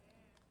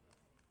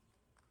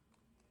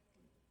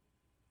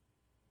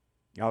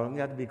 Y'all don't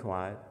have to be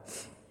quiet.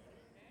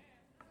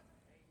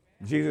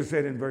 Jesus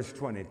said in verse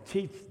 20,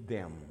 teach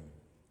them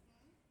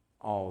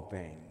all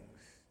things.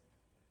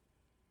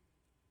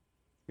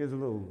 Here's a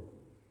little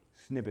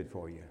snippet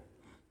for you.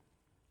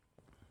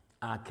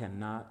 I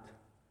cannot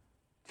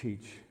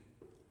teach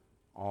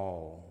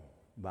all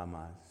by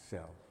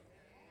myself.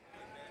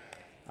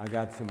 I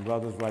got some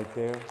brothers right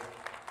there.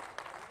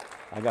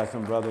 I got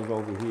some brothers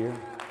over here.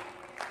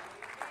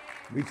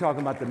 We're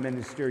talking about the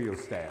ministerial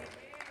staff.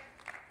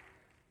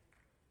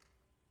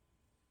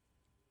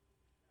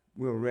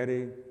 We're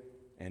ready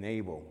and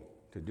able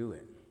to do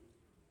it.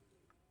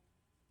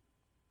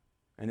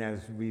 And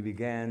as we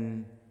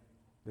began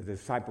the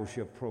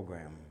discipleship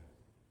program,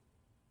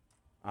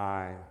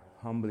 I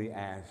humbly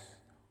ask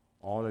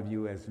all of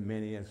you, as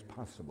many as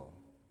possible,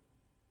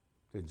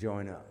 to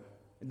join up.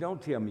 And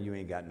don't tell me you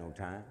ain't got no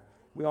time.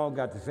 We all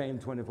got the same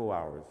 24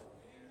 hours.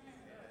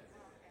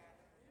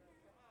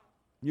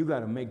 You got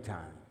to make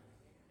time.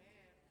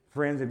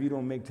 Friends, if you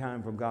don't make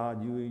time for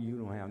God, you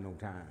don't have no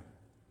time.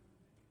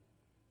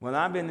 Well,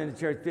 I've been in the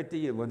church 50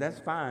 years. Well, that's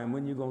fine.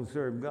 When you going to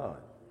serve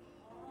God?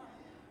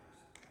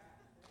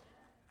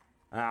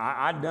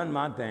 I done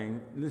my thing.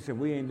 Listen,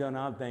 we ain't done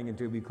our thing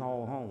until we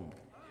call home.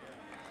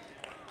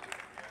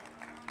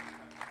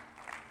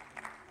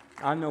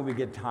 I know we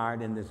get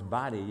tired in this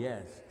body,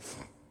 yes.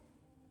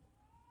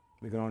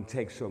 We can only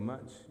take so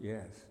much,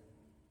 yes.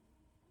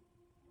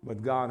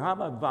 But God, how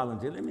about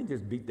volunteers? Let me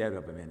just beat that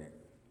up a minute.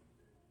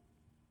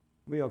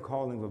 We are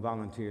calling for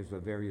volunteers for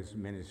various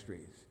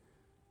ministries.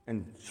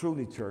 And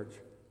truly, church,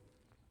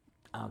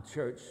 our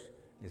church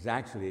is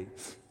actually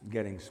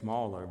getting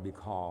smaller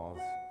because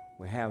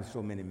we have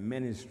so many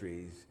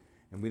ministries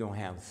and we don't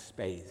have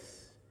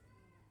space.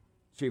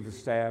 Chief of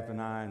Staff and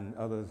I and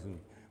others, and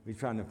we're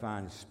trying to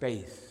find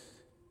space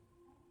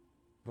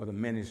for the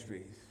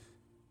ministries.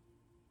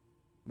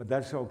 But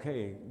that's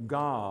okay.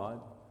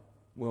 God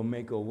will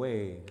make a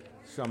way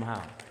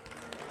somehow.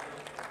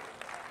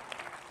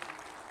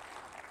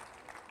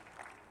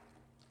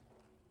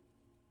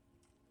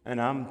 And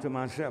I'm to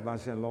myself, I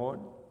said, Lord,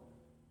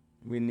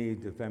 we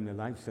need the Family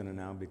Life Center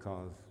now,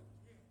 because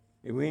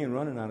if we ain't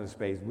running out of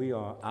space, we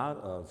are out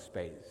of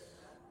space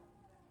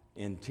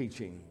in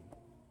teaching.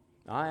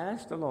 I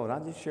asked the Lord, I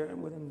just shared it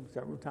with him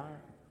several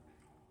times.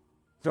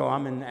 So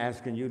I'm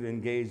asking you to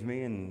engage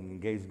me and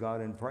engage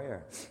God in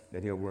prayer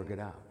that he'll work it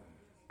out.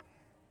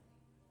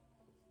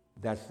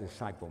 That's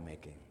disciple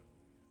making.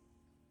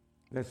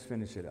 Let's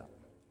finish it up.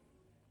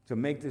 To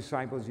make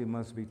disciples, you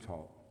must be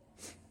taught.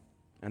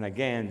 And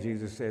again,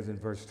 Jesus says in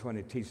verse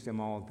 20, teach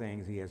them all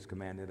things he has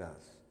commanded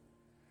us.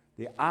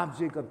 The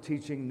object of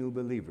teaching new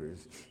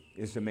believers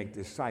is to make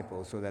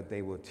disciples so that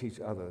they will teach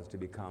others to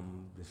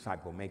become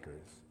disciple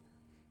makers.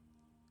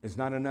 It's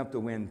not enough to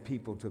win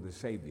people to the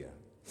Savior.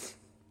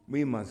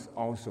 We must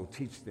also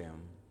teach them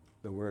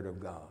the Word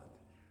of God.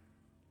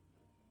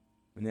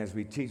 And as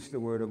we teach the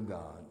Word of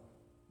God,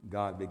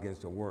 God begins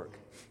to work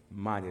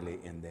mightily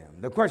in them.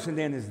 The question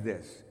then is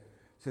this.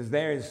 Since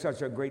there is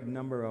such a great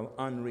number of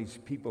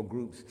unreached people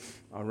groups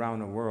around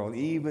the world,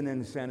 even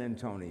in San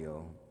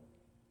Antonio,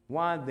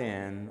 why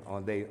then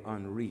are they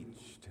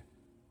unreached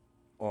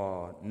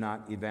or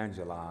not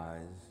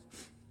evangelized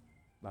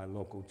by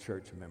local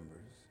church members?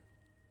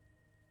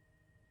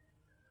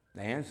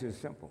 The answer is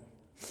simple.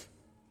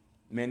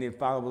 Many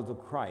followers of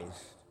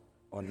Christ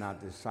are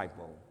not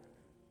discipled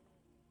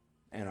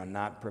and are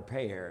not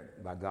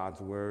prepared by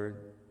God's word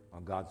or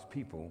God's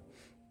people,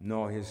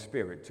 nor his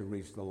spirit to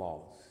reach the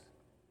lost.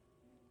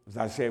 As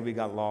I said, we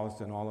got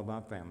lost in all of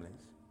our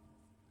families.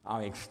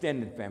 Our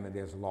extended family,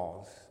 there's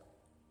lost.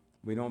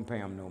 We don't pay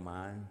them no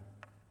mind.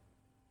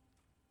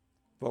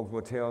 Folks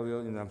will tell you,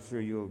 and I'm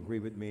sure you'll agree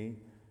with me,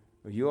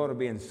 but you ought to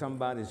be in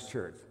somebody's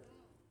church.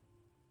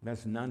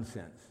 That's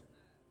nonsense.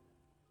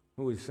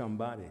 Who is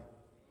somebody?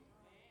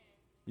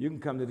 You can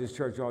come to this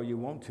church all you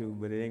want to,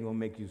 but it ain't going to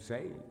make you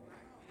saved.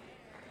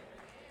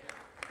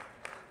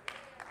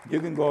 You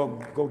can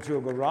go to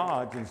a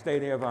garage and stay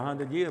there for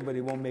 100 years, but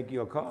it won't make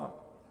you a car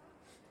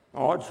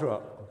or a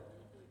truck.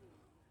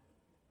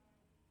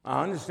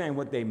 I understand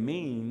what they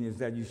mean is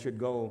that you should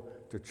go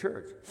to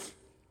church.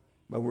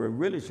 But where it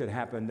really should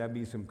happen, there'll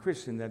be some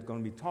Christian that's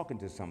going to be talking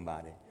to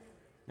somebody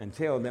and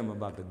tell them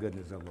about the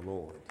goodness of the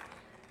Lord.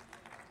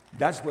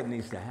 That's what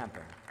needs to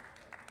happen.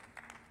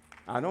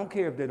 I don't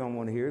care if they don't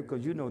want to hear it,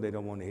 because you know they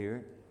don't want to hear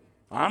it.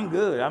 I'm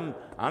good.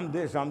 I'm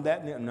this, I'm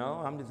that. No,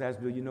 I'm just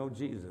asking, do you know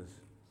Jesus?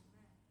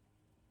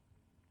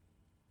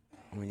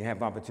 When you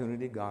have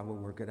opportunity, God will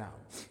work it out.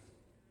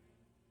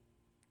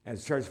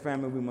 As church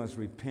family, we must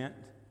repent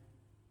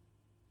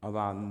of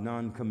our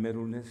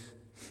non-committalness.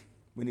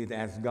 We need to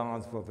ask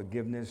God for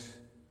forgiveness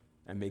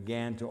and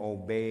begin to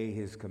obey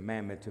his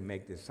commandment to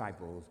make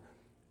disciples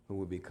who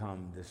will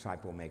become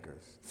disciple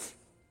makers.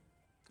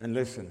 And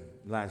listen,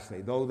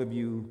 lastly, those of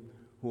you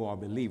who are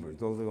believers,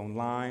 those who are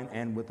online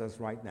and with us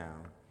right now,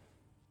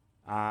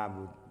 I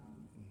would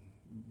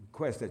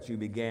request that you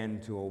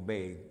begin to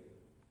obey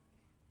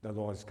the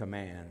Lord's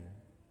command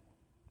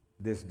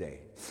this day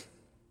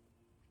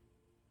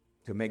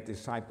to make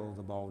disciples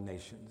of all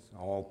nations,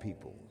 all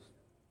peoples,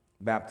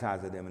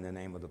 baptizing them in the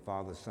name of the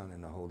Father, Son,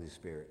 and the Holy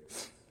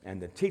Spirit, and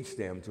to teach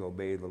them to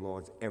obey the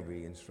Lord's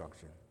every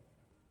instruction.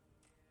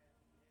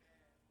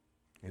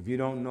 If you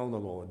don't know the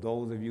Lord,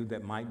 those of you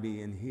that might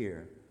be in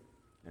here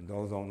and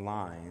those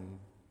online,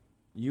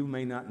 you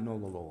may not know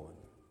the Lord.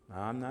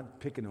 I'm not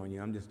picking on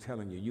you. I'm just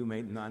telling you, you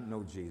may not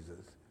know Jesus.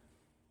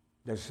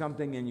 There's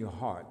something in your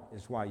heart.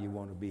 It's why you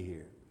want to be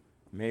here.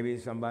 Maybe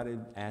somebody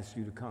asked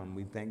you to come.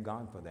 We thank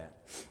God for that.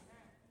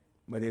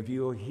 But if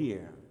you're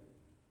here,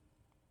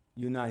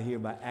 you're not here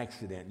by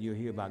accident. You're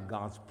here by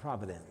God's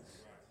providence.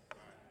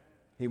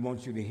 He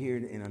wants you to hear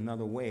it in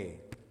another way,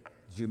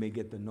 that you may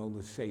get to know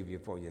the Savior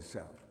for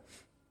yourself.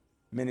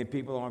 Many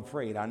people are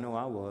afraid. I know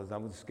I was. I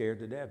was scared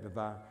to death. If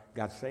I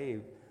got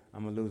saved,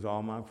 I'm going to lose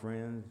all my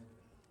friends.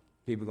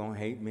 People going to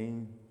hate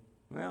me.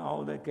 Well,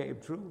 all that came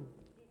true.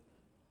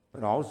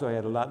 But I also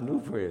had a lot of new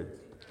friends.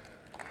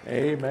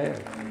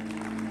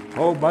 Amen.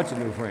 Whole bunch of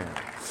new friends.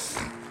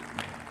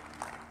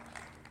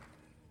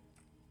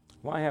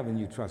 Why haven't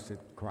you trusted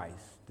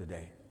Christ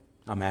today?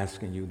 I'm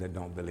asking you that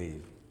don't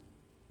believe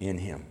in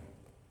him.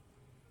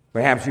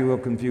 Perhaps you are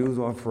confused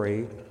or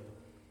afraid,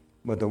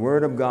 but the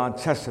Word of God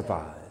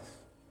testifies.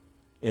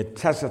 It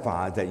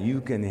testifies that you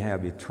can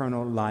have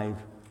eternal life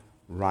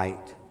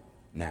right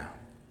now.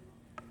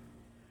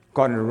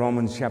 According to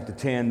Romans chapter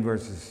 10,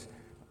 verses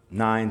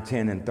 9,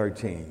 10, and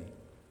 13,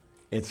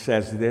 it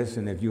says this,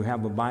 and if you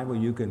have a Bible,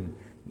 you can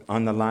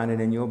underline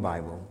it in your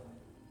Bible,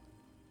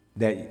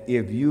 that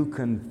if you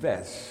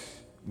confess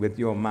with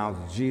your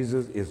mouth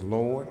Jesus is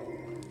Lord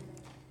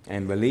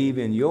and believe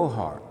in your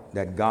heart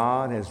that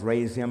God has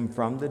raised him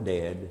from the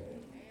dead,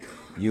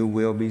 you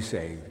will be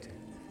saved.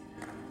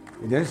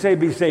 It doesn't say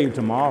be saved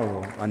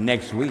tomorrow or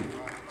next week.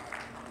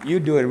 You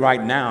do it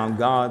right now,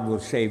 God will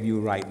save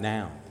you right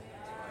now.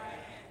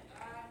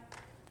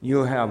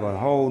 You'll have a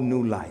whole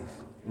new life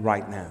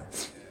right now.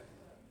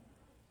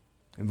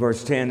 In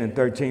verse 10 and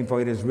 13,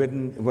 for it is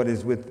written, what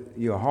is with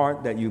your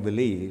heart that you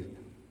believe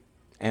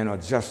and are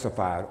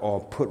justified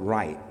or put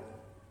right.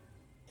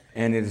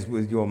 And it is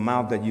with your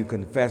mouth that you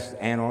confess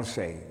and are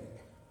saved.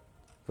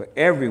 For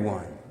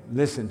everyone,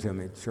 listen to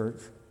me,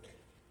 church,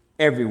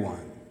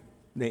 everyone,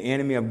 the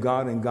enemy of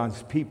God and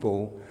God's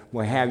people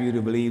will have you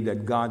to believe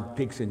that God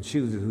picks and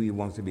chooses who he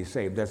wants to be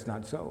saved. That's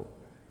not so.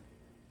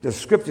 The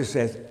scripture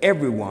says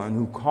everyone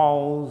who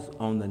calls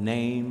on the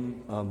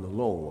name of the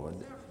Lord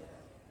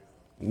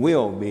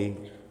will be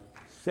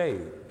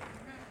saved.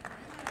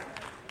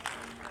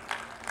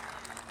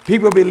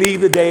 People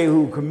believe today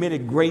who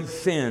committed great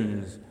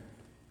sins,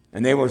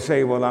 and they will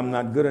say, well, I'm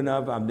not good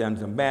enough, I've done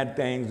some bad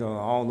things, or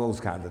all those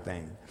kinds of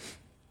things.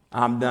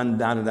 I'm done,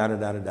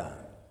 da-da-da-da-da-da.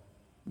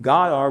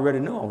 God already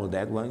knows all of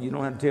that. Well, you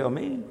don't have to tell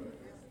me.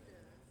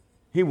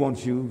 He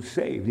wants you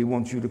saved. He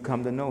wants you to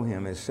come to know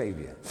him as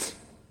Savior.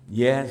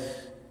 Yes,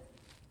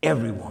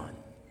 everyone,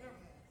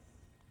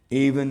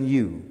 even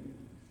you,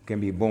 can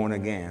be born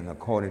again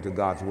according to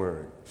God's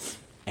word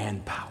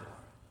and power.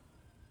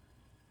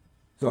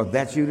 So if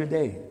that's you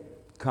today,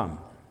 come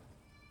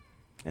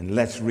and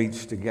let's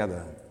reach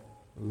together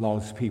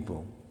lost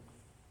people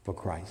for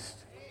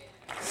Christ.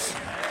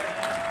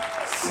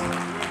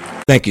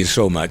 Thank you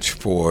so much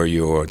for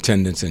your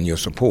attendance and your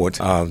support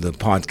of the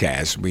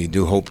podcast. We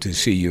do hope to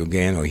see you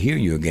again or hear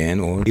you again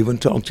or even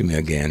talk to me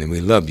again, and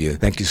we love you.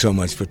 Thank you so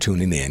much for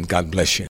tuning in. God bless you.